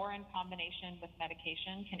alone or in combination with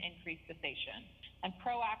medication can increase cessation. And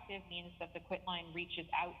proactive means that the quitline reaches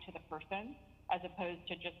out to the person as opposed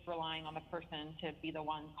to just relying on the person to be the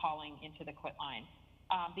one calling into the quitline.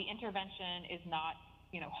 The intervention is not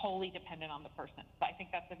wholly dependent on the person. So I think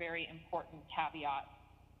that's a very important caveat.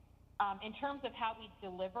 In terms of how we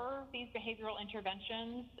deliver these behavioral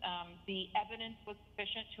interventions, the evidence was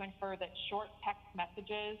sufficient to infer that short text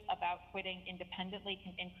messages about quitting independently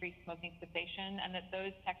can increase smoking cessation, and that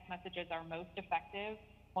those text messages are most effective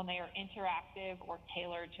when they are interactive or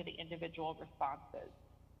tailored to the individual responses.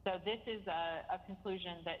 So this is a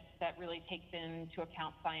conclusion that really takes into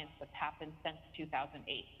account science that's happened since 2008,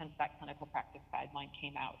 since that clinical practice guideline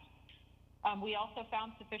came out. We also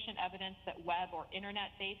found sufficient evidence that web or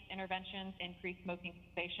internet-based interventions increase smoking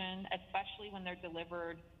cessation, especially when they're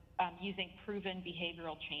delivered using proven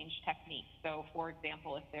behavioral change techniques. So for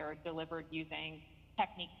example, if they're delivered using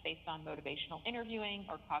techniques based on motivational interviewing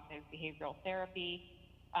or cognitive behavioral therapy,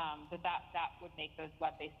 that would make those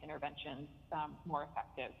web-based interventions more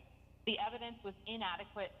effective. The evidence was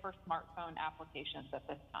inadequate for smartphone applications at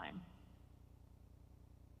this time.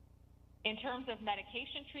 In terms of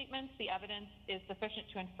medication treatments, the evidence is sufficient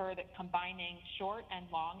to infer that combining short and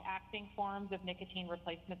long-acting forms of nicotine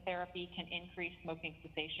replacement therapy can increase smoking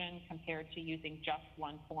cessation compared to using just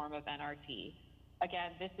one form of NRT.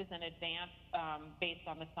 Again, this is an advance based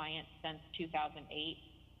on the science since 2008,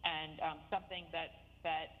 and something that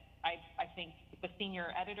I think the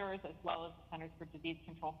senior editors as well as the Centers for Disease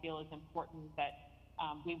Control feel is important that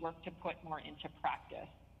we work to put more into practice.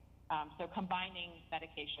 So combining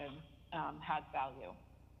medications has value.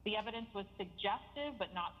 The evidence was suggestive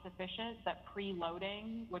but not sufficient that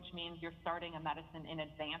preloading, which means you're starting a medicine in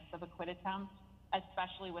advance of a quit attempt,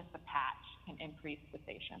 especially with the patch, can increase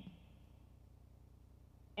cessation.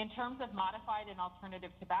 In terms of modified and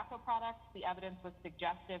alternative tobacco products, the evidence was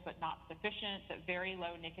suggestive but not sufficient that very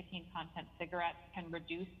low nicotine content cigarettes can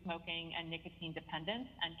reduce smoking and nicotine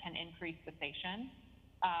dependence and can increase cessation.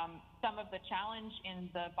 Some of the challenge in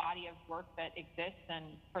the body of work that exists,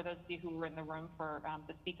 and for those of you who were in the room for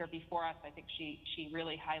the speaker before us, I think she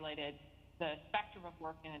really highlighted the spectrum of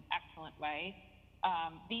work in an excellent way.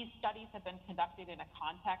 These studies have been conducted in a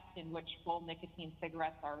context in which full nicotine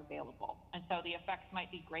cigarettes are available. And so the effects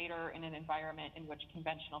might be greater in an environment in which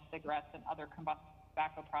conventional cigarettes and other combustible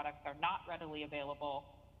tobacco products are not readily available.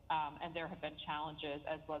 And there have been challenges,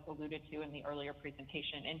 as was alluded to in the earlier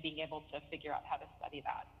presentation, in being able to figure out how to study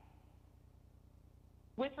that.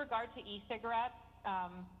 With regard to e-cigarettes,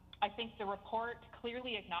 I think the report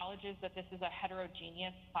clearly acknowledges that this is a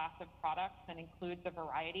heterogeneous class of products and includes a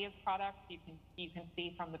variety of products. You can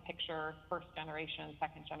see from the picture first generation,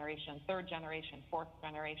 second generation, third generation, fourth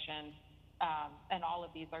generation, and all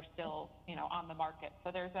of these are still on the market.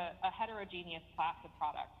 So there's a heterogeneous class of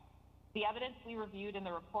products. The evidence we reviewed in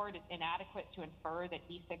the report is inadequate to infer that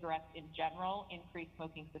e-cigarettes in general increase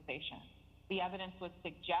smoking cessation. The evidence was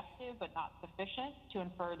suggestive but not sufficient to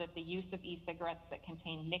infer that the use of e-cigarettes that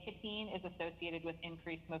contain nicotine is associated with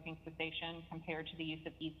increased smoking cessation compared to the use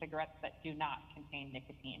of e-cigarettes that do not contain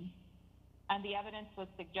nicotine. And the evidence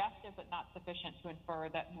was suggestive but not sufficient to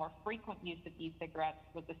infer that more frequent use of e-cigarettes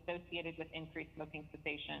was associated with increased smoking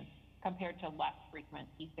cessation compared to less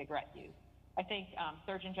frequent e-cigarette use. I think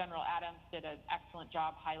Surgeon General Adams did an excellent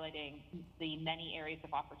job highlighting the many areas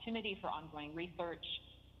of opportunity for ongoing research.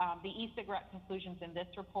 The e-cigarette conclusions in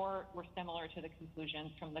this report were similar to the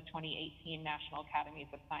conclusions from the 2018 National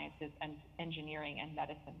Academies of Sciences and Engineering and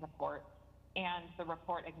Medicine report. And the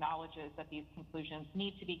report acknowledges that these conclusions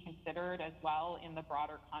need to be considered as well in the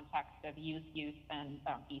broader context of youth use and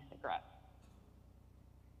e-cigarettes.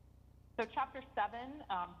 So Chapter 7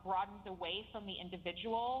 broadens away from the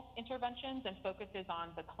individual interventions and focuses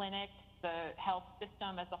on the clinic, the health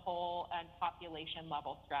system as a whole, and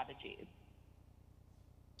population-level strategies.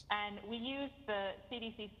 And we use the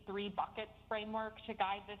CDC's 3 buckets framework to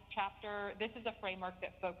guide this chapter. This is a framework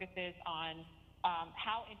that focuses on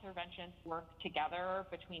how interventions work together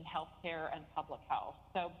between healthcare and public health.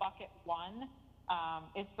 So bucket 1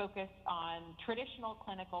 is focused on traditional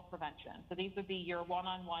clinical prevention. So these would be your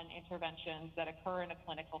one-on-one interventions that occur in a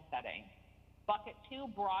clinical setting. Bucket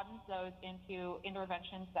 2 broadens those into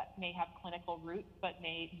interventions that may have clinical roots but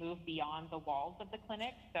may move beyond the walls of the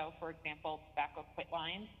clinic. So for example, tobacco quit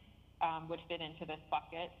lines would fit into this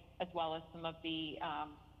bucket, as well as some of the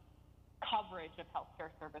coverage of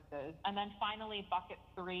healthcare services. And then finally, bucket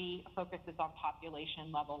 3 focuses on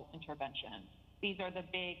population-level intervention. These are the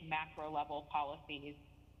big macro-level policies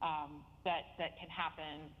that can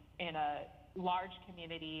happen in a large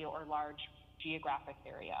community or large geographic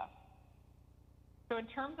area. So in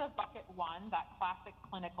terms of bucket 1, that classic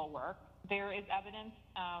clinical work, there is evidence,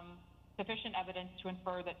 sufficient evidence to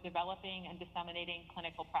infer that developing and disseminating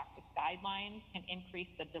clinical practice guidelines can increase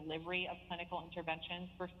the delivery of clinical interventions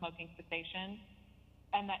for smoking cessation,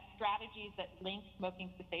 and that strategies that link smoking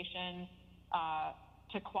cessation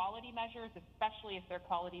to quality measures, especially if they're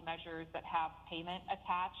quality measures that have payment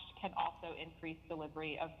attached, can also increase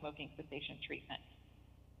delivery of smoking cessation treatment.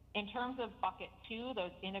 In terms of bucket 2,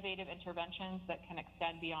 those innovative interventions that can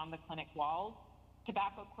extend beyond the clinic walls,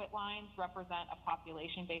 tobacco quit lines represent a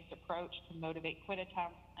population-based approach to motivate quit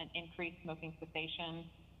attempts and increase smoking cessation.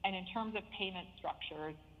 And in terms of payment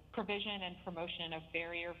structures, provision and promotion of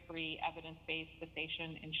barrier-free, evidence-based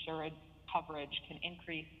cessation insurance coverage can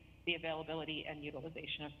increase the availability and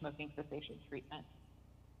utilization of smoking cessation treatment.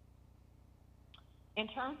 In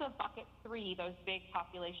terms of bucket 3, those big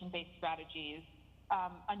population-based strategies,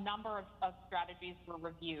 a number of strategies were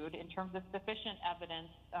reviewed. In terms of sufficient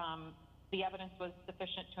evidence, the evidence was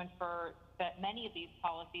sufficient to infer that many of these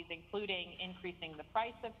policies, including increasing the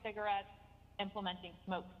price of cigarettes, implementing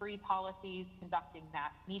smoke-free policies, conducting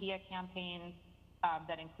mass media campaigns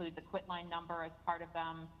that include the quit line number as part of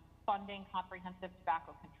them, funding comprehensive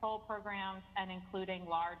tobacco control programs, and including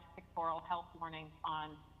large pictorial health warnings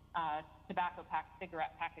on tobacco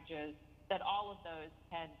cigarette packages, that all of those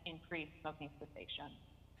can increase smoking cessation.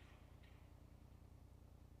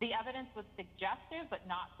 The evidence was suggestive but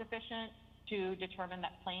not sufficient to determine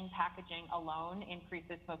that plain packaging alone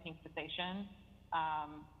increases smoking cessation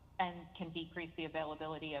and can decrease the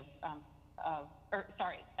availability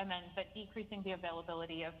but decreasing the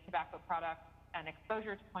availability of tobacco products and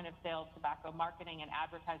exposure to point of sale tobacco marketing and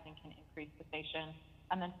advertising can increase cessation.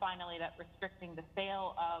 And then finally, that restricting the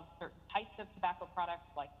sale of certain types of tobacco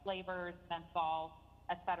products like flavors, menthol,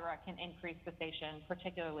 et cetera, can increase cessation,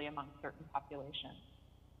 particularly among certain populations.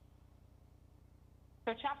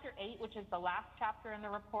 So Chapter 8, which is the last chapter in the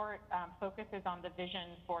report, focuses on the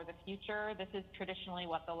vision for the future. This is traditionally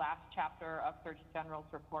what the last chapter of Surgeon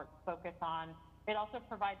General's report focus on. It also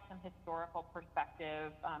provides some historical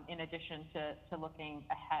perspective in addition to looking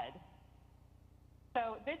ahead.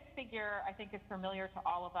 So this figure, I think, is familiar to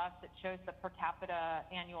all of us. It shows the per capita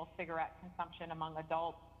annual cigarette consumption among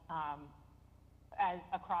adults as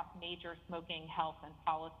across major smoking, health, and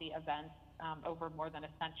policy events over more than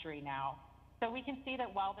a century now. So we can see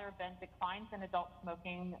that while there have been declines in adult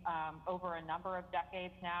smoking over a number of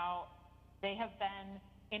decades now, they have been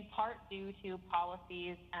in part due to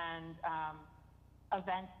policies and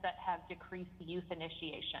events that have decreased youth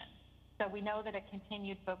initiation. So we know that a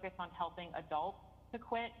continued focus on helping adults to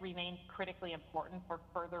quit remains critically important for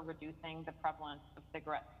further reducing the prevalence of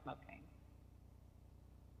cigarette smoking.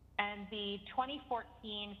 And the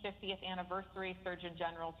 2014 50th anniversary Surgeon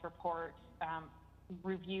General's report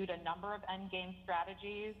reviewed a number of endgame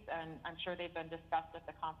strategies, and I'm sure they've been discussed at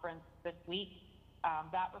the conference this week.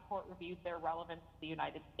 That report reviewed their relevance to the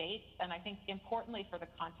United States, and I think importantly for the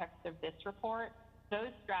context of this report,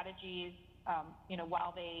 those strategies,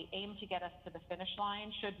 while they aim to get us to the finish line,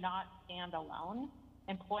 should not stand alone.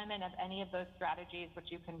 Employment of any of those strategies, which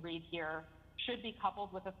you can read here, should be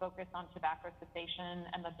coupled with a focus on tobacco cessation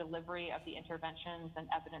and the delivery of the interventions and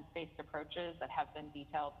evidence-based approaches that have been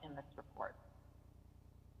detailed in this report.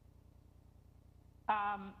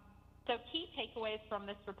 So key takeaways from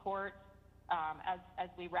this report as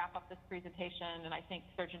we wrap up this presentation, and I think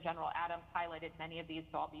Surgeon General Adams highlighted many of these,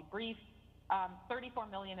 so I'll be brief. 34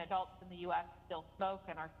 million adults in the U.S. still smoke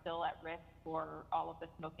and are still at risk for all of the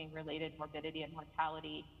smoking-related morbidity and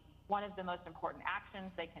mortality. One of the most important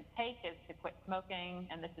actions they can take is to quit smoking,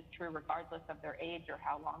 and this is true regardless of their age or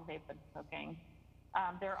how long they've been smoking.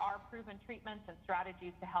 There are proven treatments and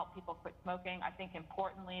strategies to help people quit smoking. I think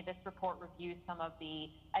importantly, this report reviews some of the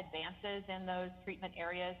advances in those treatment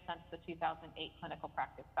areas since the 2008 clinical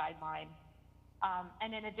practice guidelines.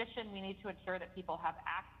 And in addition, we need to ensure that people have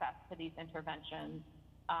access to these interventions,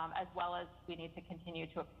 as well as we need to continue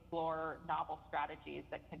to explore novel strategies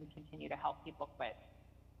that can continue to help people quit.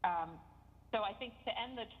 So I think to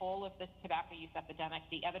end the toll of this tobacco use epidemic,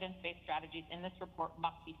 the evidence-based strategies in this report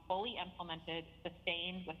must be fully implemented,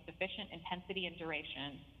 sustained with sufficient intensity and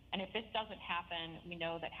duration. And if this doesn't happen, we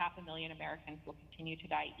know that 500,000 Americans will continue to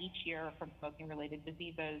die each year from smoking-related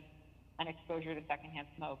diseases and exposure to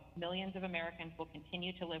secondhand smoke. Millions of Americans will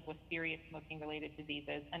continue to live with serious smoking-related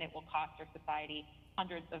diseases, and it will cost our society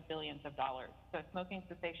hundreds of billions of dollars. So smoking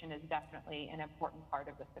cessation is definitely an important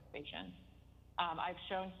part of this equation. I've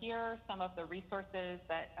shown here some of the resources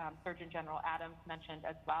that Surgeon General Adams mentioned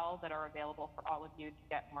as well that are available for all of you to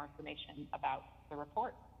get more information about the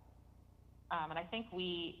report. And I think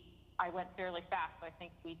I went fairly fast, so I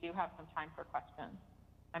think we do have some time for questions.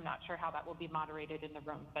 I'm not sure how that will be moderated in the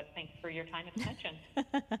room, but thanks for your time and attention.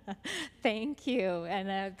 Thank you, and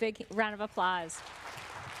a big round of applause.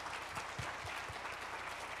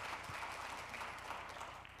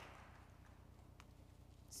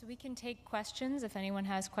 So we can take questions if anyone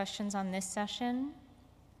has questions on this session.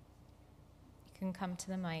 can come to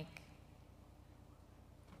the mic.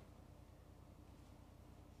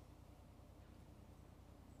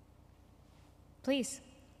 Please.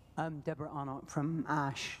 Deborah Arnott from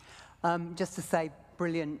ASH. Just to say,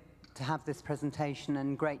 brilliant to have this presentation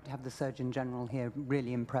and great to have the Surgeon General here,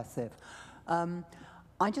 really impressive.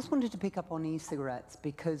 I just wanted to pick up on e-cigarettes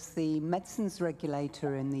because the medicines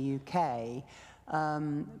regulator in the UK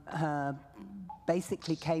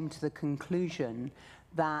basically came to the conclusion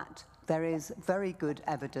that there is very good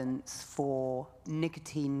evidence for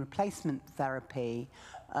nicotine replacement therapy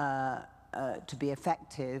to be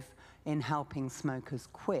effective in helping smokers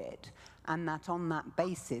quit, and that on that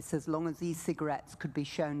basis, as long as e-cigarettes could be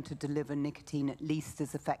shown to deliver nicotine at least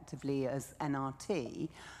as effectively as NRT,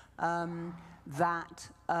 that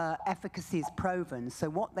efficacy is proven. So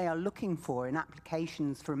what they are looking for in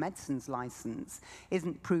applications for a medicines license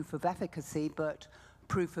isn't proof of efficacy, but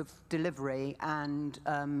proof of delivery and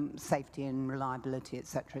safety and reliability, et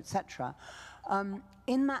cetera, et cetera.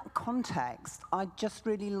 In that context, I'd just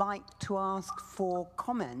really like to ask for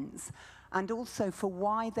comments and also for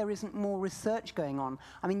why there isn't more research going on.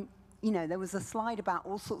 I mean, you know, there was a slide about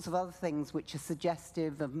all sorts of other things which are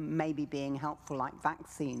suggestive of maybe being helpful, like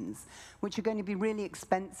vaccines, which are going to be really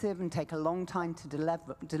expensive and take a long time to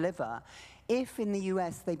deliver. If in the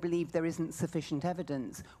US they believe there isn't sufficient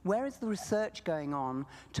evidence, where is the research going on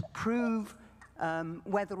to prove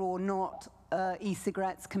whether or not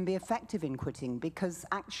e-cigarettes can be effective in quitting? Because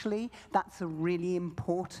actually that's a really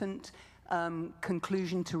important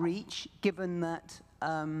conclusion to reach, given that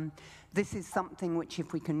this is something which,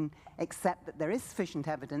 if we can accept that there is sufficient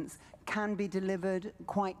evidence, can be delivered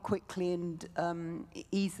quite quickly and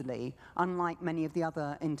easily, unlike many of the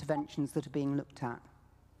other interventions that are being looked at.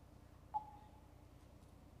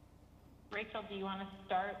 Rachel, do you want to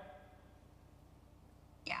start?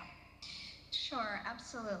 Yeah, sure,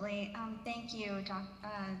 absolutely. Thank you,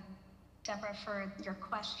 Deborah, for your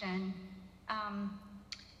question.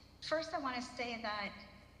 First, I want to say that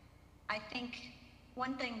I think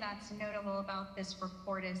one thing that's notable about this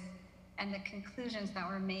report is, and the conclusions that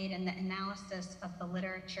were made in the analysis of the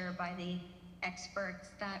literature by the experts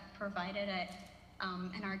that provided it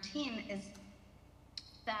and our team, is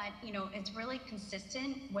that, you know, it's really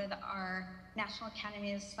consistent with our National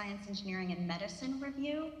Academy of Science, Engineering, and Medicine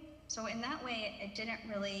review. So in that way, it didn't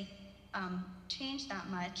really change that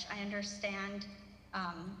much. I understand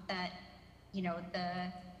that, you know,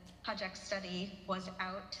 the project study was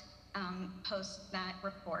out post that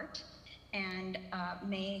report and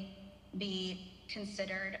may be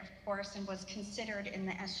considered, of course, and was considered in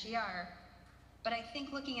the SGR. But I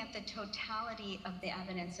think looking at the totality of the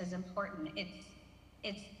evidence is important.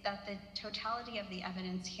 It's that the totality of the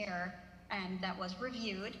evidence here and that was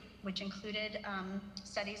reviewed, which included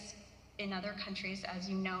studies in other countries, as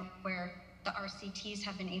you note, where the RCTs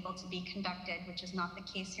have been able to be conducted, which is not the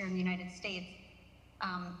case here in the United States,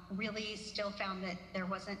 really still found that there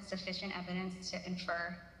wasn't sufficient evidence to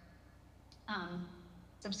infer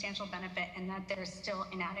substantial benefit and that there's still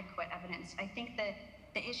inadequate evidence. I think that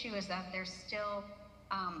the issue is that there's still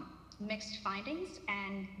mixed findings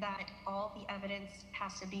and that all the evidence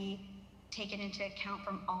has to be taken into account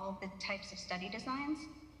from all the types of study designs,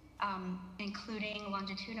 including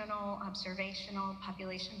longitudinal, observational,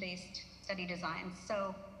 population-based study designs.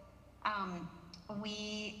 So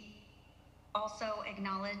we also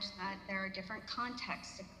acknowledge that there are different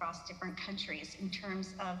contexts across different countries in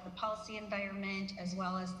terms of the policy environment as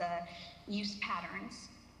well as the use patterns.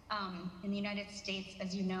 In the United States,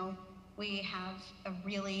 as you know, we have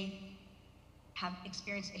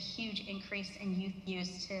experienced a huge increase in youth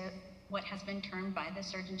use to what has been termed by the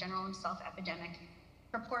Surgeon General himself epidemic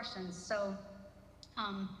proportions. So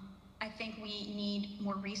I think we need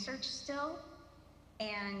more research still,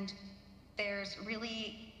 and there's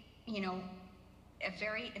really, you know, a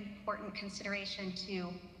very important consideration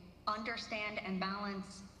to understand and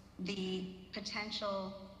balance the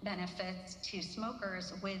potential benefits to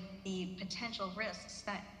smokers with the potential risks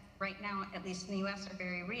that right now, at least in the US, are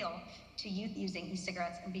very real to youth using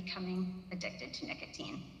e-cigarettes and becoming addicted to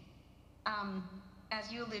nicotine.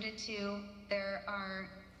 As you alluded to, there are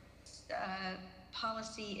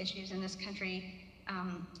policy issues in this country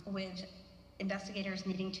with investigators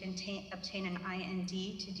needing to obtain an IND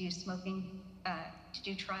to do to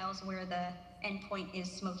do trials where the endpoint is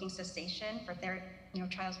smoking cessation for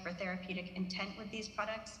trials for therapeutic intent with these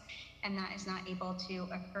products, and that is not able to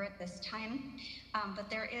occur at this time. But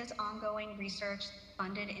there is ongoing research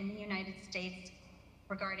funded in the United States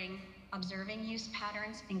regarding observing use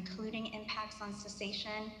patterns, including impacts on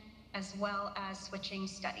cessation, as well as switching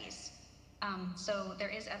studies. So there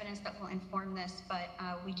is evidence that will inform this, but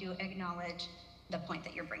we do acknowledge the point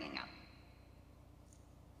that you're bringing up.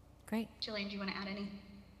 Great. Jillian, do you want to add any?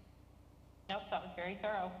 Nope, that was very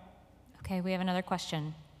thorough. Okay, we have another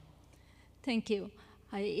question. Thank you.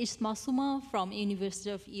 Hi, it's Masuma from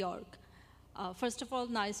University of York. First of all,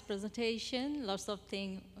 nice presentation, lots of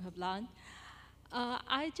things we have learned.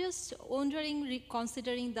 I just wondering,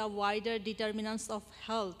 considering the wider determinants of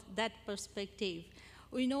health, that perspective.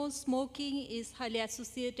 We know smoking is highly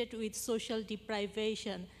associated with social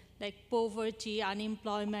deprivation, like poverty,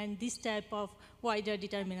 unemployment, this type of wider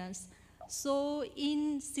determinants. So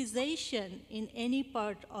in cessation, in any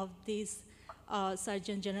part of this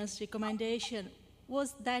Surgeon General's recommendation,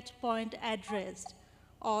 was that point addressed?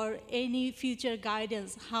 Or any future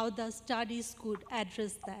guidance, how the studies could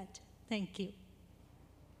address that? Thank you.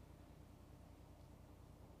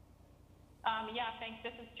 Yeah, thanks.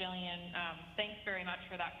 This is Jillian. Thanks very much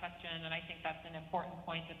for that question, and I think that's an important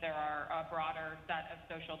point that there are a broader set of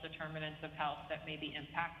social determinants of health that may be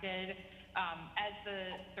impacted. As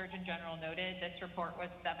the Surgeon General noted, this report was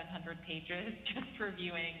 700 pages, just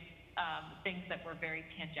reviewing things that were very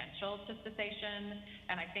tangential to cessation,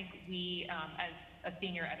 and I think we, as a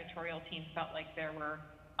senior editorial team, felt like there were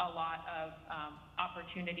a lot of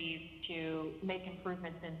opportunities to make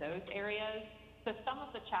improvements in those areas. So some of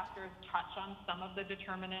the chapters touch on some of the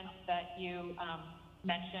determinants that you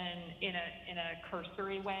mentioned in a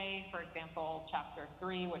cursory way. For example, chapter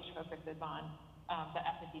 3, which focuses on the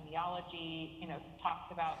epidemiology, talks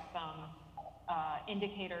about some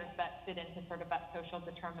indicators that fit into sort of that social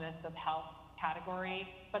determinants of health category,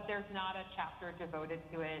 but there's not a chapter devoted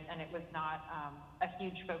to it, and it was not a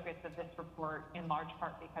huge focus of this report, in large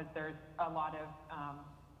part because there's a lot of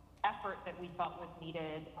effort that we felt was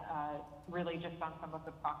needed really just on some of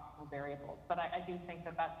the proximal variables. But I do think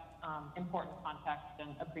that that's important context,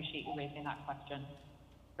 and appreciate you raising that question.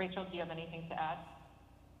 Rachel, do you have anything to add?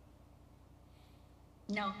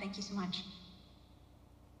 No, thank you so much.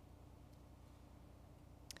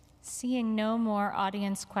 Seeing no more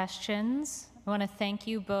audience questions, I want to thank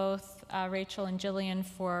you both, Rachel and Jillian,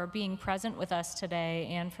 for being present with us today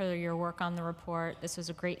and for your work on the report. This was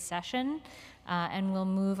a great session, and we'll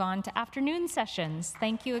move on to afternoon sessions.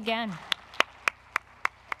 Thank you again.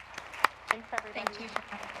 Thanks, everybody. Thank you.